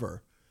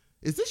 However,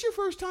 is this your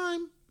first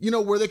time?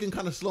 Where they can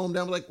kind of slow them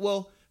down. Like,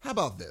 well, how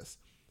about this?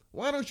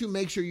 Why don't you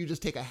make sure you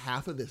just take a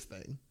half of this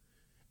thing?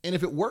 And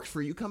if it works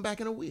for you, come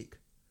back in a week.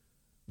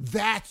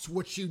 That's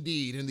what you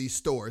need in these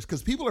stores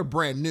because people are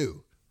brand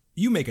new.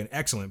 You make an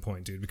excellent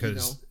point, dude,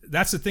 because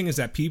that's the thing is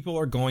that people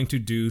are going to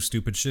do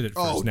stupid shit at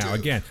first. Now,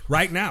 again,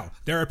 right now,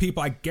 there are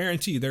people, I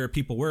guarantee you, there are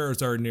people, where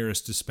is our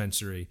nearest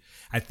dispensary?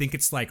 I think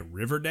it's like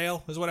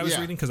Riverdale is what I was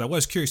reading, because I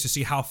was curious to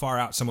see how far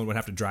out someone would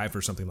have to drive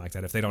for something like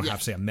that if they don't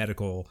have, say, a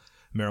medical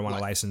marijuana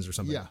license or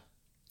something. Yeah.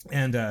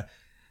 And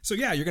so,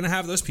 yeah, you're going to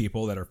have those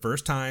people that are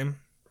first time.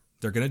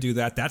 They're going to do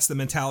that. That's the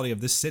mentality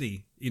of this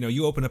city.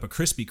 You open up a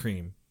Krispy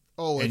Kreme.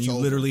 And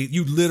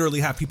you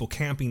literally have people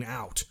camping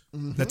out.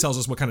 Mm-hmm. That tells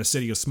us what kind of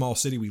city, a small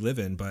city we live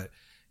in, but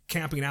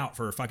camping out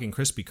for a fucking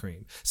Krispy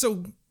Kreme.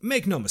 So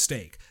make no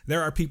mistake,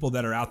 there are people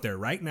that are out there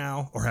right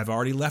now or have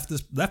already left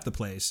the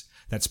place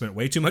that spent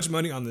way too much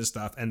money on this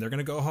stuff, and they're going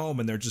to go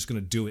home and they're just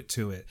going to do it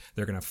to it.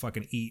 They're going to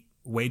fucking eat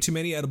way too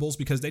many edibles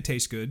because they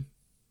taste good,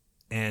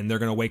 and they're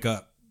going to wake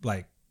up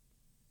like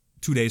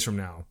 2 days from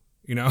now.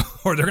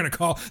 Or they're going to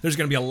call. There's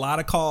going to be a lot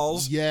of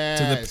calls to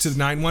the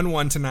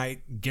 911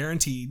 tonight.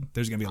 Guaranteed.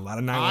 There's going to be a lot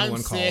of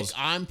 911 calls. I'm sick.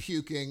 I'm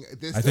puking.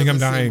 I think I'm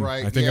dying.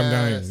 Right. I think I'm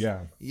dying. Yeah.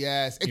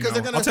 Yes. Because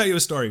they're going to. I'll tell you a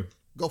story.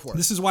 Go for it.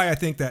 This is why I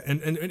think that,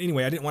 and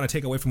anyway, I didn't want to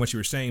take away from what you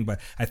were saying, but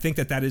I think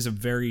that is a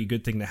very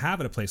good thing to have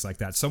at a place like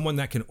that. Someone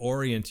that can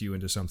orient you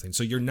into something.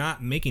 So you're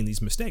not making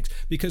these mistakes.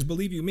 Because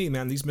believe you me,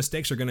 man, these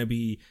mistakes are going to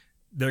be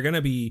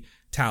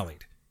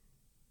tallied.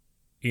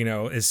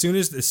 As soon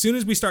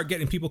as we start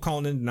getting people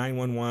calling in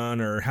 911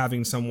 or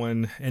having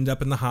someone end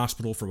up in the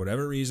hospital for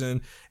whatever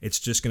reason, it's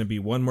just going to be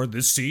one more.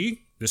 This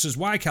is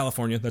why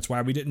California. That's why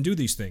we didn't do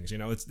these things.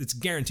 It's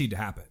guaranteed to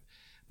happen.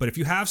 But if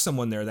you have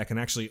someone there that can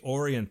actually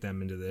orient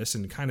them into this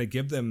and kind of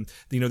give them,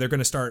 they're going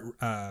to start.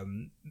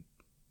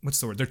 What's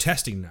the word? They're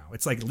testing now.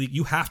 It's like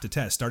you have to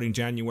test starting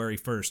January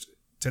 1st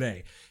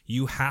today.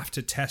 You have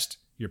to test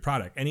your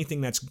product. Anything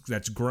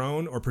that's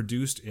grown or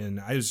produced in.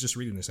 I was just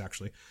reading this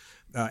actually.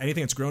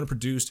 Anything that's grown and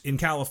produced in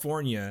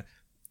California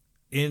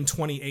in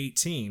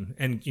 2018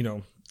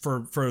 and,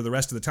 for the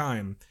rest of the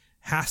time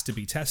has to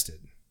be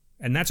tested.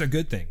 And that's a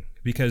good thing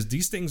because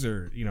these things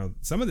are,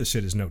 some of this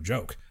shit is no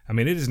joke. I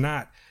mean, it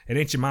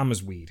ain't your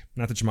mama's weed.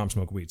 Not that your mom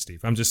smoked weed,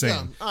 Steve. I'm just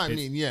saying.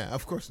 Yeah,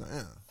 of course not.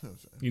 Yeah.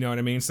 You know what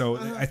I mean? So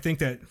I think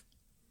that,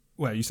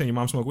 what, you saying your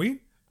mom smoked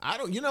weed?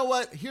 You know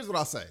what? Here's what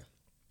I'll say.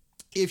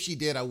 If she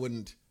did, I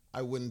wouldn't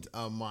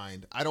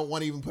mind. I don't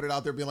want to even put it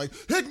out there being like,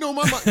 heck no,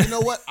 my mom. You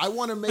know what? I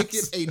want to make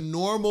it a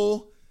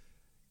normal.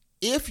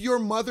 If your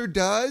mother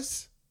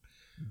does,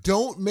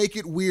 don't make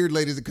it weird,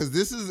 ladies,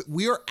 because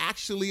we are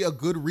actually a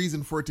good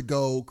reason for it to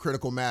go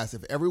critical mass.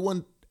 If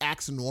everyone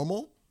acts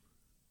normal,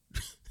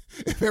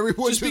 if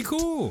everyone just be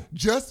cool.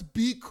 Just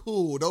be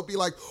cool. Don't be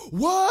like,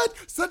 what?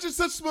 Such and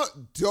such.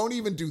 Don't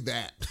even do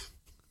that.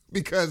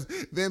 Because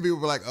then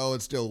people are like, oh,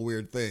 it's still a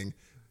weird thing.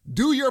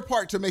 Do your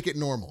part to make it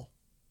normal.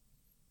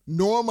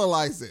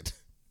 Normalize it.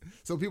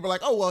 So people are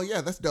like, oh, well,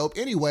 yeah, that's dope.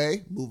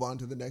 Anyway, move on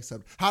to the next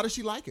subject. How does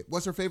she like it?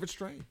 What's her favorite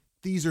strain?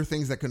 These are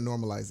things that can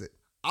normalize it.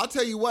 I'll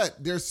tell you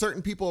what, there's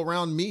certain people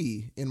around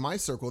me in my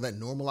circle that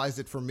normalize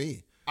it for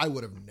me. I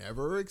would have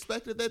never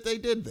expected that they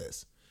did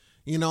this.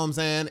 You know what I'm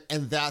saying?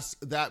 And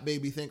that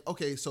made me think,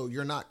 okay, so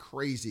you're not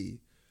crazy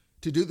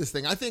to do this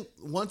thing. I think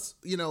once,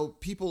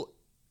 people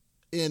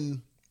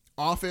in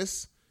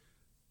office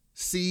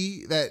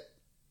see that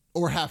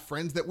or have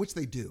friends that, which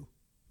they do.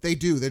 They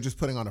do. They're just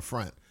putting on a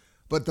front.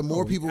 But the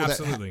more people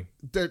absolutely.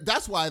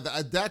 That's why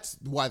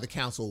the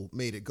council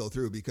made it go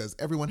through, because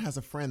everyone has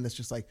a friend that's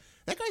just like,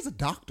 that guy's a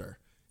doctor.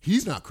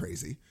 He's not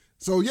crazy.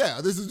 So yeah,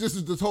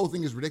 this whole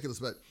thing is ridiculous.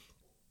 But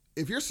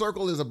if your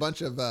circle is a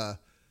bunch of,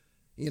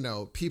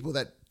 people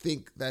that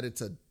think that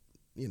it's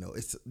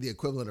it's the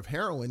equivalent of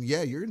heroin,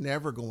 yeah, you're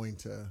never going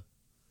to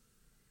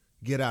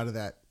get out of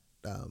that,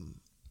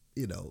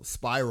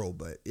 spiral.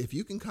 But if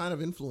you can kind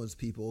of influence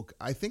people,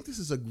 I think this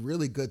is a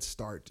really good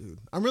start, dude.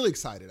 I'm really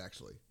excited,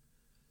 actually.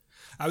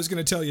 I was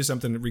going to tell you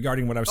something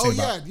regarding what I was saying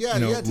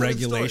about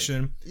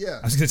regulation. Yeah.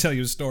 I was going to tell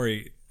you a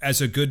story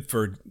as a good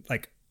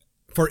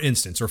for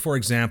instance, or for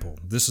example,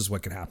 this is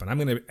what could happen. I'm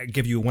going to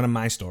give you one of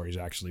my stories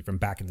actually from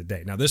back in the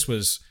day. Now, this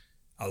was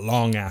a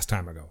long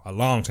time ago.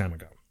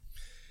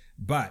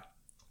 But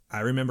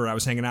I remember I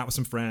was hanging out with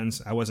some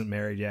friends. I wasn't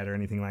married yet or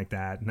anything like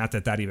that. Not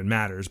that even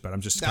matters, but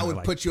I'm just that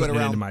would put you at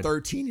around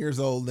 13 years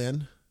old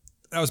then.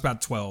 I was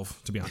about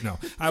 12, to be honest. No,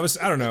 I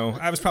don't know.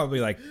 I was probably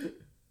like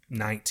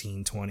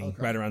 19, 20, okay,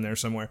 right around there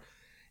somewhere.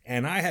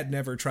 And I had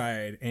never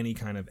tried any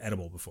kind of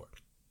edible before.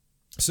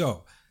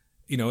 So,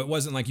 it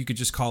wasn't like you could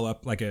just call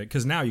up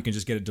because now you can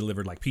just get it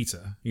delivered like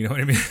pizza. You know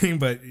what I mean?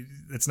 But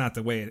that's not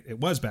the way it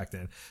was back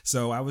then.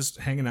 So I was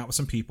hanging out with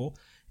some people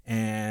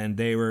and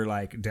they were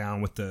like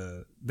down with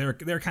they're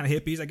kind of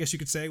hippies, I guess you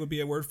could say would be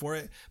a word for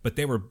it. But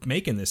they were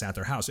making this at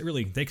their house.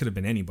 They could have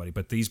been anybody,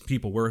 but these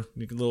people were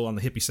a little on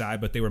the hippie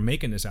side, but they were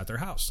making this at their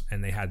house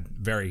and they had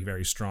very,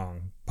 very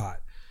strong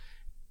pot.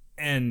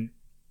 And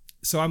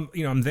so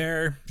I'm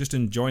there just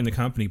enjoying the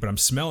company, but I'm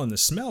smelling the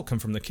smell come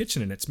from the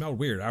kitchen and it smelled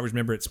weird. I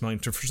remember it smelling,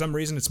 for some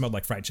reason, it smelled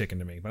like fried chicken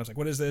to me. But I was like,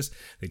 what is this?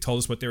 They told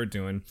us what they were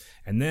doing.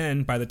 And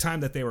then by the time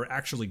that they were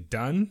actually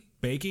done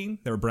baking,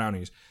 they were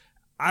brownies.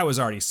 I was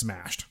already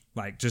smashed,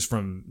 like just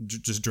from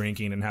just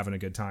drinking and having a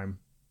good time.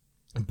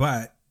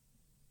 But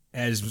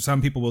as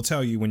some people will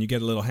tell you, when you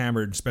get a little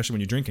hammered, especially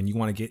when you're drinking, you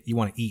want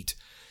to eat.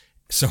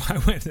 So I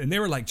went and they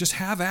were like, just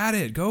have at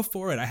it. Go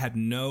for it. I had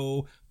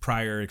no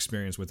prior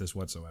experience with this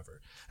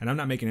whatsoever. And I'm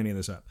not making any of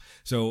this up.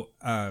 So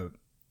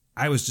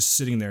I was just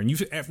sitting there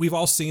and we've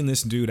all seen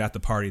this dude at the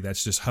party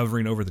that's just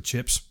hovering over the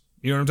chips.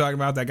 You know what I'm talking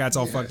about? That guy's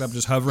all fucked up,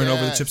 just hovering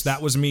over the chips. That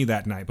was me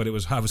that night, but I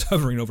was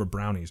hovering over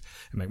brownies.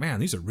 I'm like, man,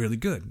 these are really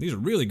good. These are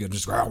really good.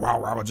 Just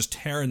just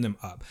tearing them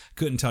up.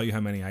 Couldn't tell you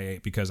how many I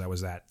ate because I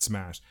was that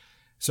smashed.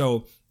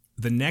 So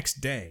the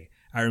next day,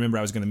 I remember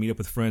I was going to meet up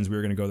with friends. We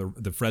were going to go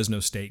to the Fresno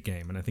State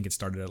game, and I think it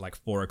started at like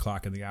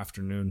 4:00 in the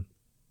afternoon.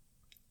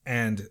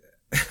 And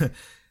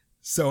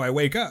so I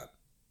wake up,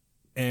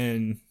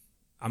 and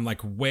I'm like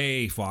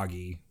way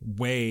foggy,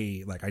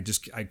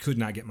 I could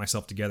not get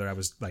myself together. I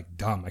was like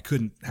dumb. I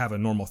couldn't have a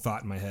normal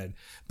thought in my head,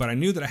 but I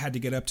knew that I had to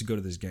get up to go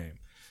to this game.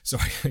 So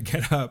I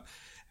get up,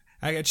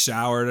 I get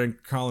showered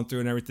and crawling through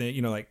and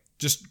everything,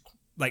 just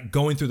like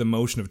going through the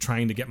motion of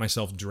trying to get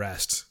myself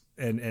dressed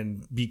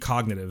and be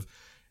cognitive.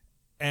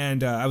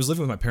 And I was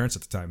living with my parents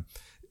at the time,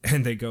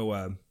 and they go,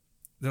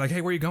 they're like,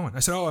 hey, where are you going? I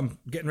said, oh, I'm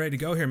getting ready to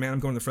go here, man. I'm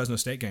going to the Fresno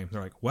State game.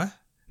 They're like, what?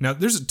 Now,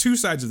 there's two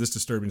sides of this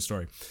disturbing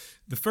story.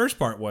 The first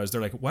part was,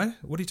 they're like, what?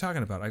 What are you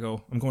talking about? I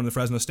go, I'm going to the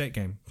Fresno State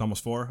game. It's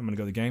almost 4. I'm going to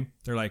go to the game.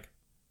 They're like,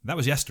 that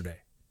was yesterday.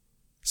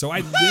 So I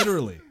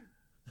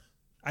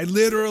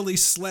literally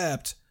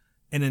slept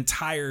an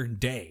entire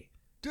day.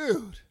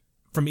 Dude.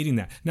 From eating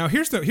that. Now,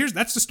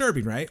 that's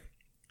disturbing, right?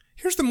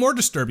 Here's the more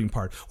disturbing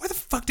part. Why the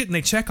fuck didn't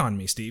they check on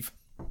me, Steve?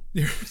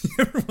 You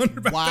ever wonder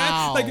about that?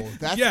 Wow,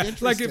 that's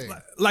interesting.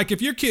 Like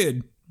if your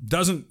kid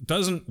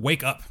doesn't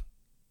wake up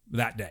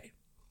that day,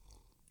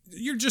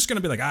 you're just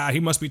gonna be like, he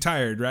must be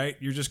tired, right?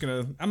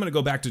 I'm gonna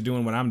go back to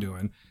doing what I'm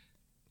doing.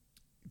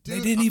 Dude,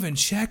 they didn't even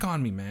check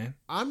on me, man.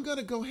 I'm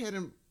gonna go ahead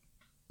and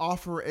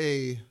offer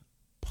a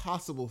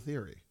possible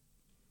theory.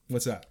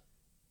 What's that?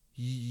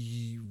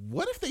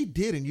 What if they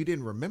did and you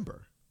didn't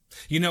remember?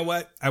 You know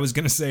what? I was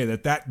gonna say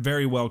that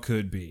very well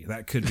could be.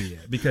 That could be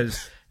it,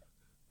 because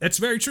it's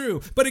very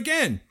true. But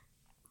again,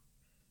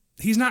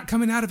 he's not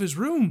coming out of his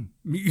room.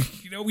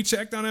 We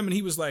checked on him and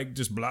he was like,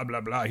 just blah,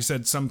 blah, blah. He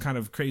said some kind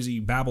of crazy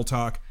babble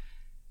talk.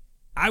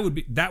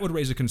 That would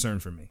raise a concern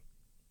for me.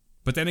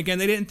 But then again,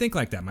 they didn't think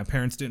like that. My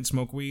parents didn't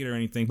smoke weed or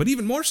anything. But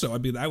even more so,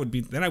 I would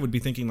be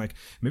thinking like,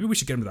 maybe we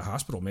should get him to the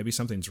hospital. Maybe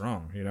something's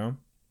wrong,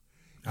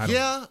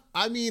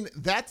 I mean,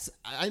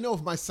 I know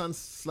if my son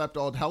slept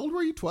how old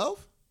were you,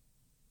 12?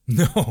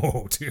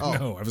 No, dude,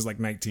 no. I was like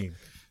 19.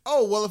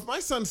 Oh, well, if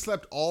my son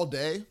slept all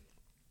day,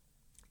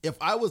 if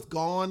I was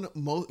gone,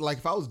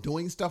 if I was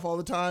doing stuff all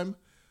the time,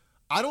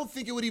 I don't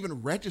think it would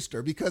even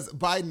register, because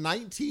by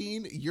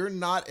 19, you're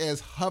not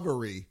as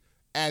hovery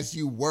as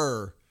you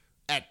were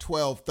at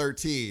 12,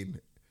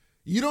 13.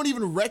 You don't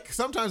even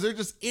sometimes they're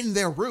just in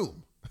their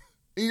room.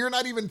 You're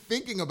not even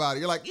thinking about it.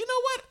 You're like, you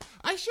know what?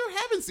 I sure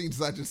haven't seen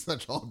such and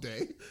such all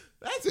day.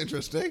 That's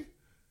interesting.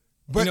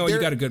 But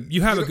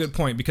you have a good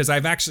point, because I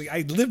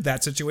lived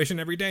that situation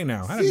every day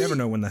now. I never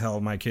know when the hell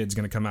my kid's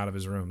going to come out of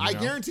his room. I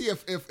guarantee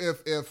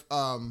if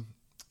I'm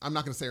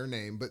not going to say her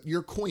name, but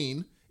your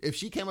queen, if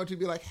she came up to you and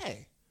be like,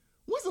 hey,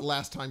 when's the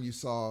last time you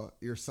saw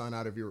your son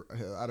out of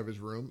his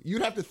room?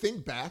 You'd have to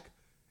think back,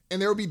 and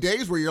there would be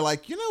days where you're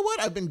like, you know what?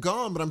 I've been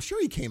gone, but I'm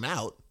sure he came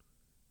out.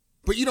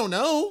 But you don't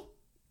know.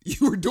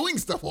 You were doing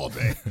stuff all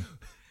day.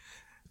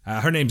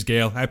 Her name's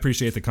Gail. I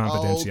appreciate the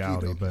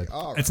confidentiality, but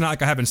right. It's not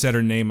like I haven't said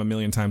her name a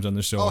million times on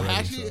this show already.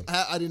 Actually, so.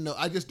 I didn't know.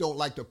 I just don't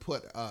like to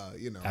put,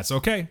 That's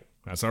okay.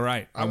 That's all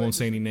right. I won't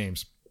say any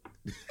names.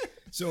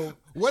 So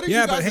what is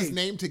you guys'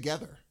 name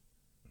together?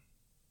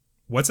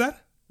 What's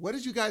that? What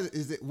is you guys?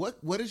 Is it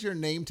what is your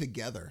name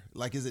together?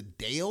 Like, is it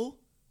Dale?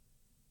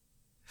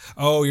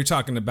 Oh, you're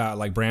talking about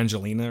like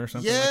Brangelina or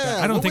something like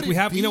that? I don't think we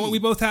have. You know what? We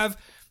both have.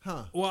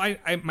 Huh. Well,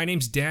 I my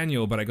name's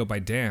Daniel, but I go by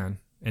Dan,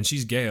 and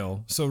she's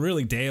Gail. So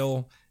really,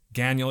 Dale,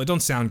 Daniel. It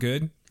don't sound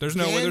good. It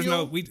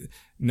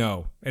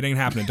ain't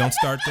happening. Don't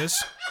start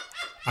this.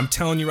 I'm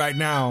telling you right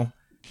now.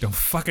 Don't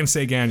fucking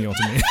say Daniel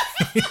to me.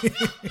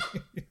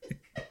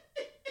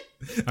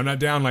 I'm not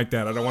down like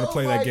that. I don't want to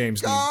play that game,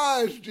 Steve.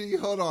 Gosh, gee,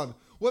 hold on.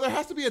 Well, there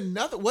has to be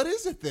another. What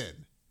is it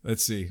then?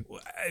 Let's see.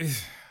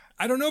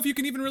 I don't know if you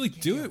can even really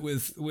do it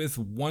with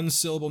one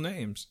syllable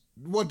names.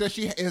 Well,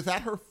 is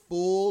that her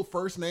full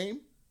first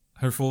name?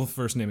 Her full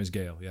first name is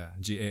Gail. Yeah,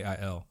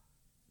 Gail.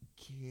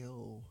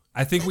 Gail.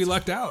 I think we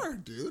lucked out,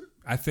 dude.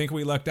 I think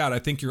we lucked out. I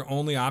think your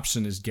only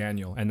option is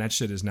Daniel, and that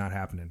shit is not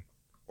happening.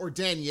 Or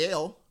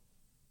Danielle.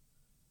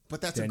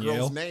 But that's Danielle? A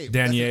girl's name.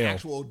 Danielle.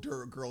 That's an actual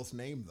girl's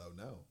name, though.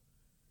 No.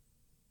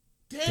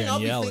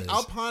 Danielle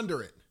I'll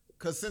ponder it.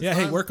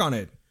 Hey, work on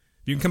it.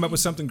 You can come up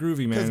with something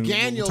groovy, man. Because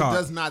Daniel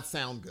does not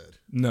sound good.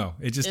 No,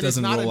 it just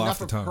doesn't roll off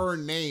the tongue. It's not enough of her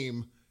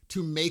name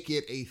to make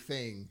it a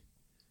thing.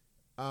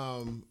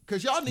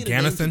 Because y'all need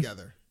a name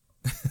together.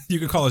 You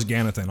can call us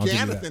Ganathan.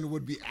 Ganathan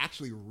would be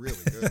actually really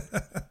good.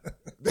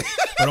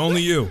 But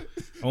only you.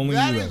 Only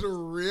that you. That is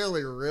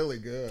really, really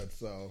good.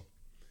 So,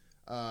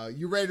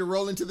 you ready to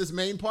roll into this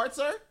main part,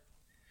 sir?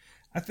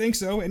 I think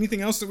so. Anything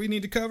else that we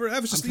need to cover? I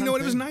was just, it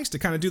was nice to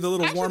kind of do the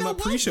little warm-up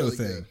pre-show really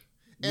thing.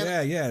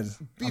 Yeah.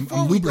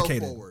 Before we go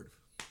forward,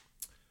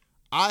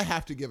 I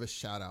have to give a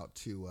shout out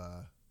to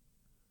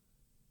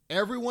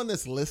everyone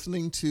that's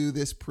listening to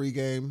this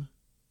pregame.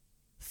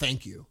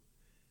 Thank you.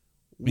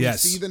 We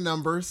see the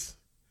numbers,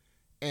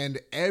 and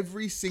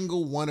every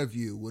single one of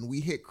you, when we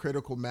hit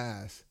critical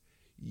mass,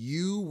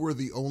 you were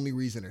the only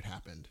reason it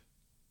happened.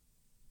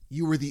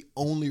 You were the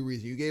only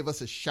reason. You gave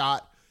us a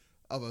shot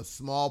of a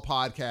small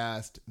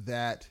podcast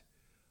that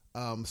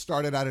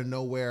started out of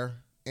nowhere,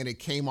 and it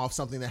came off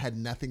something that had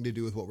nothing to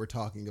do with what we're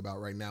talking about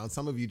right now. And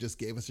some of you just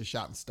gave us a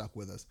shot and stuck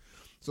with us.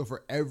 So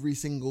for every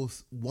single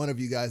one of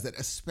you guys, that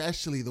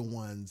especially the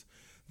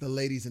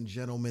ladies and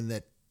gentlemen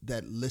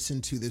that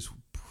listen to this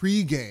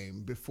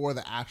pregame before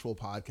the actual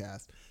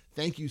podcast,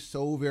 thank you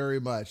so very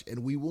much.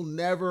 And we will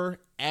never,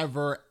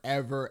 ever,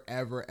 ever,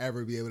 ever,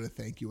 ever be able to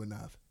thank you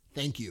enough.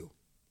 Thank you.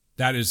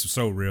 That is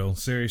so real.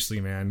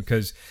 Seriously, man.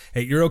 Because,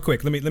 hey, real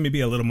quick, let me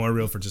be a little more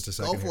real for just a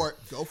second. Go for it.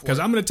 Because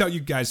I'm going to tell you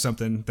guys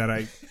something that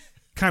I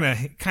kind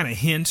of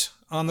hint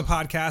on the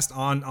podcast,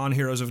 on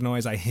Heroes of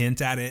Noise. I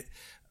hint at it,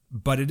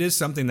 but it is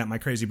something that my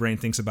crazy brain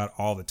thinks about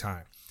all the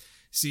time.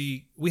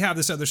 See, we have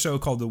this other show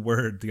called The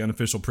Word, the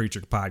Unofficial Preacher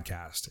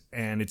podcast,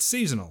 and it's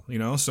seasonal,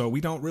 so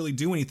we don't really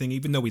do anything,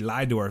 even though we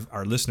lied to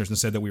our listeners and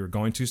said that we were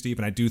going to, Steve,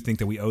 and I do think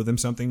that we owe them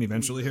something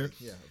eventually here.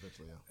 Yeah,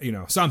 eventually,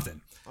 yeah.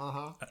 Something.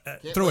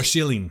 Throw a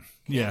shilling.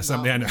 Yeah,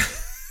 something. I know.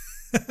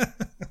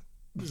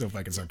 So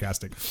fucking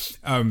sarcastic.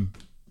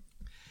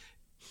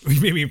 You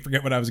made me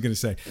forget what I was going to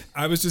say.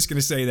 I was just going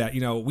to say that,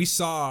 we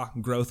saw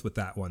growth with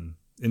that one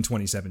in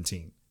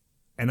 2017,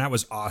 and that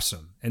was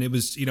awesome. And it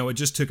was, it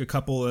just took a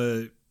couple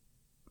of,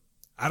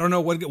 I don't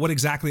know what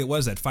exactly it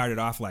was that fired it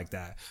off like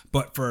that.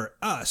 But for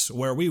us,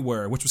 where we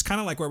were, which was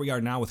kind of like where we are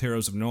now with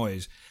Heroes of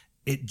Noise,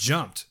 it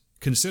jumped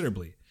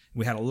considerably.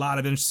 We had a lot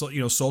of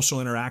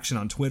social interaction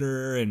on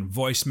Twitter and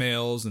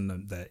voicemails,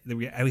 and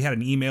we had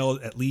an email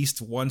at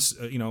least once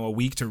a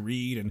week to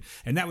read,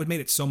 and that made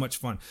it so much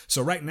fun.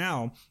 So right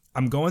now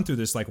I'm going through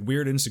this like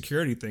weird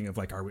insecurity thing of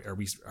like, are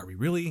we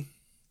really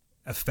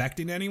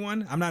affecting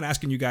anyone? I'm not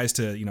asking you guys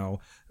to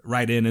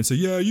write in and say,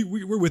 yeah,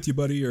 we're with you,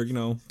 buddy, or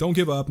don't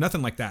give up,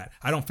 nothing like that.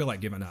 I don't feel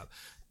like giving up.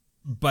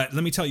 But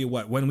let me tell you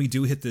what, when we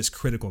do hit this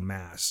critical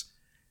mass,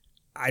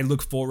 I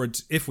look forward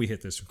to, if we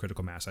hit this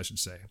critical mass, I should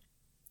say,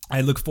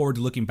 I look forward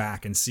to looking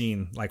back and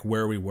seeing like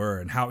where we were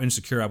and how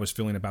insecure I was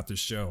feeling about this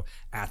show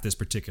at this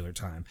particular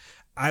time.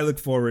 I look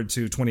forward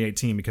to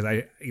 2018 because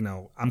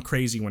I'm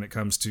crazy when it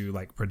comes to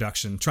like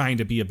production, trying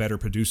to be a better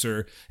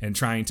producer and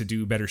trying to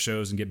do better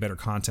shows and get better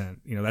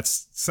content.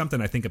 That's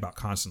something I think about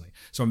constantly.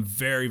 So I'm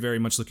very, very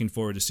much looking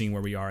forward to seeing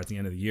where we are at the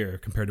end of the year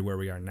compared to where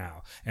we are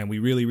now. And we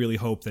really, really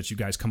hope that you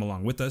guys come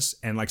along with us.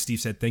 And like Steve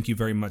said, thank you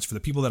very much for the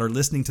people that are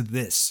listening to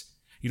this.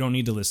 You don't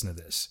need to listen to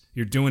this.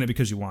 You're doing it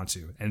because you want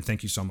to. And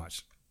thank you so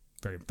much.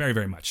 Very, very,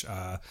 very much.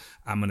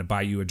 I'm going to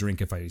buy you a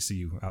drink if I see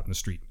you out in the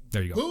street.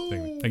 There you go.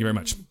 Thank you very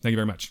much. Thank you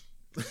very much.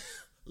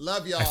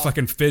 Love y'all. I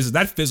fucking fizzled.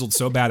 That fizzled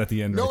so bad at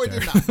the end. No, it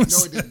did not.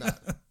 No, it did not.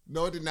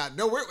 No, it did not.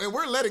 No,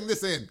 we're letting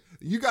this in.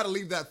 You got to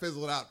leave that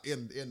fizzled out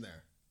in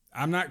there.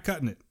 I'm not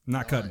cutting it. I'm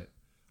not cutting it.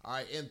 All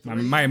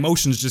right. My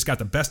emotions just got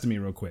the best of me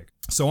real quick.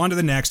 So on to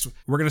the next.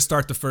 We're going to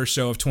start the first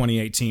show of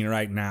 2018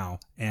 right now.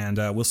 And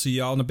we'll see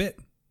y'all in a bit.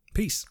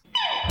 Peace.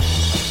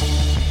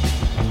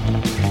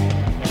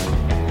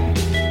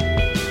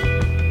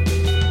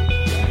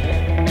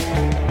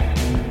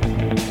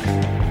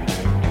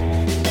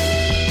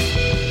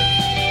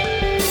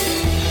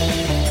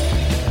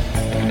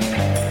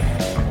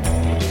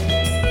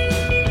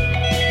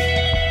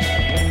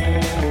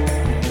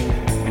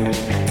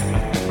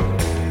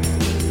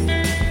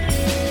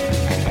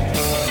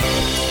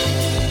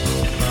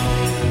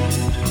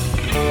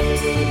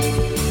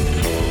 Peace.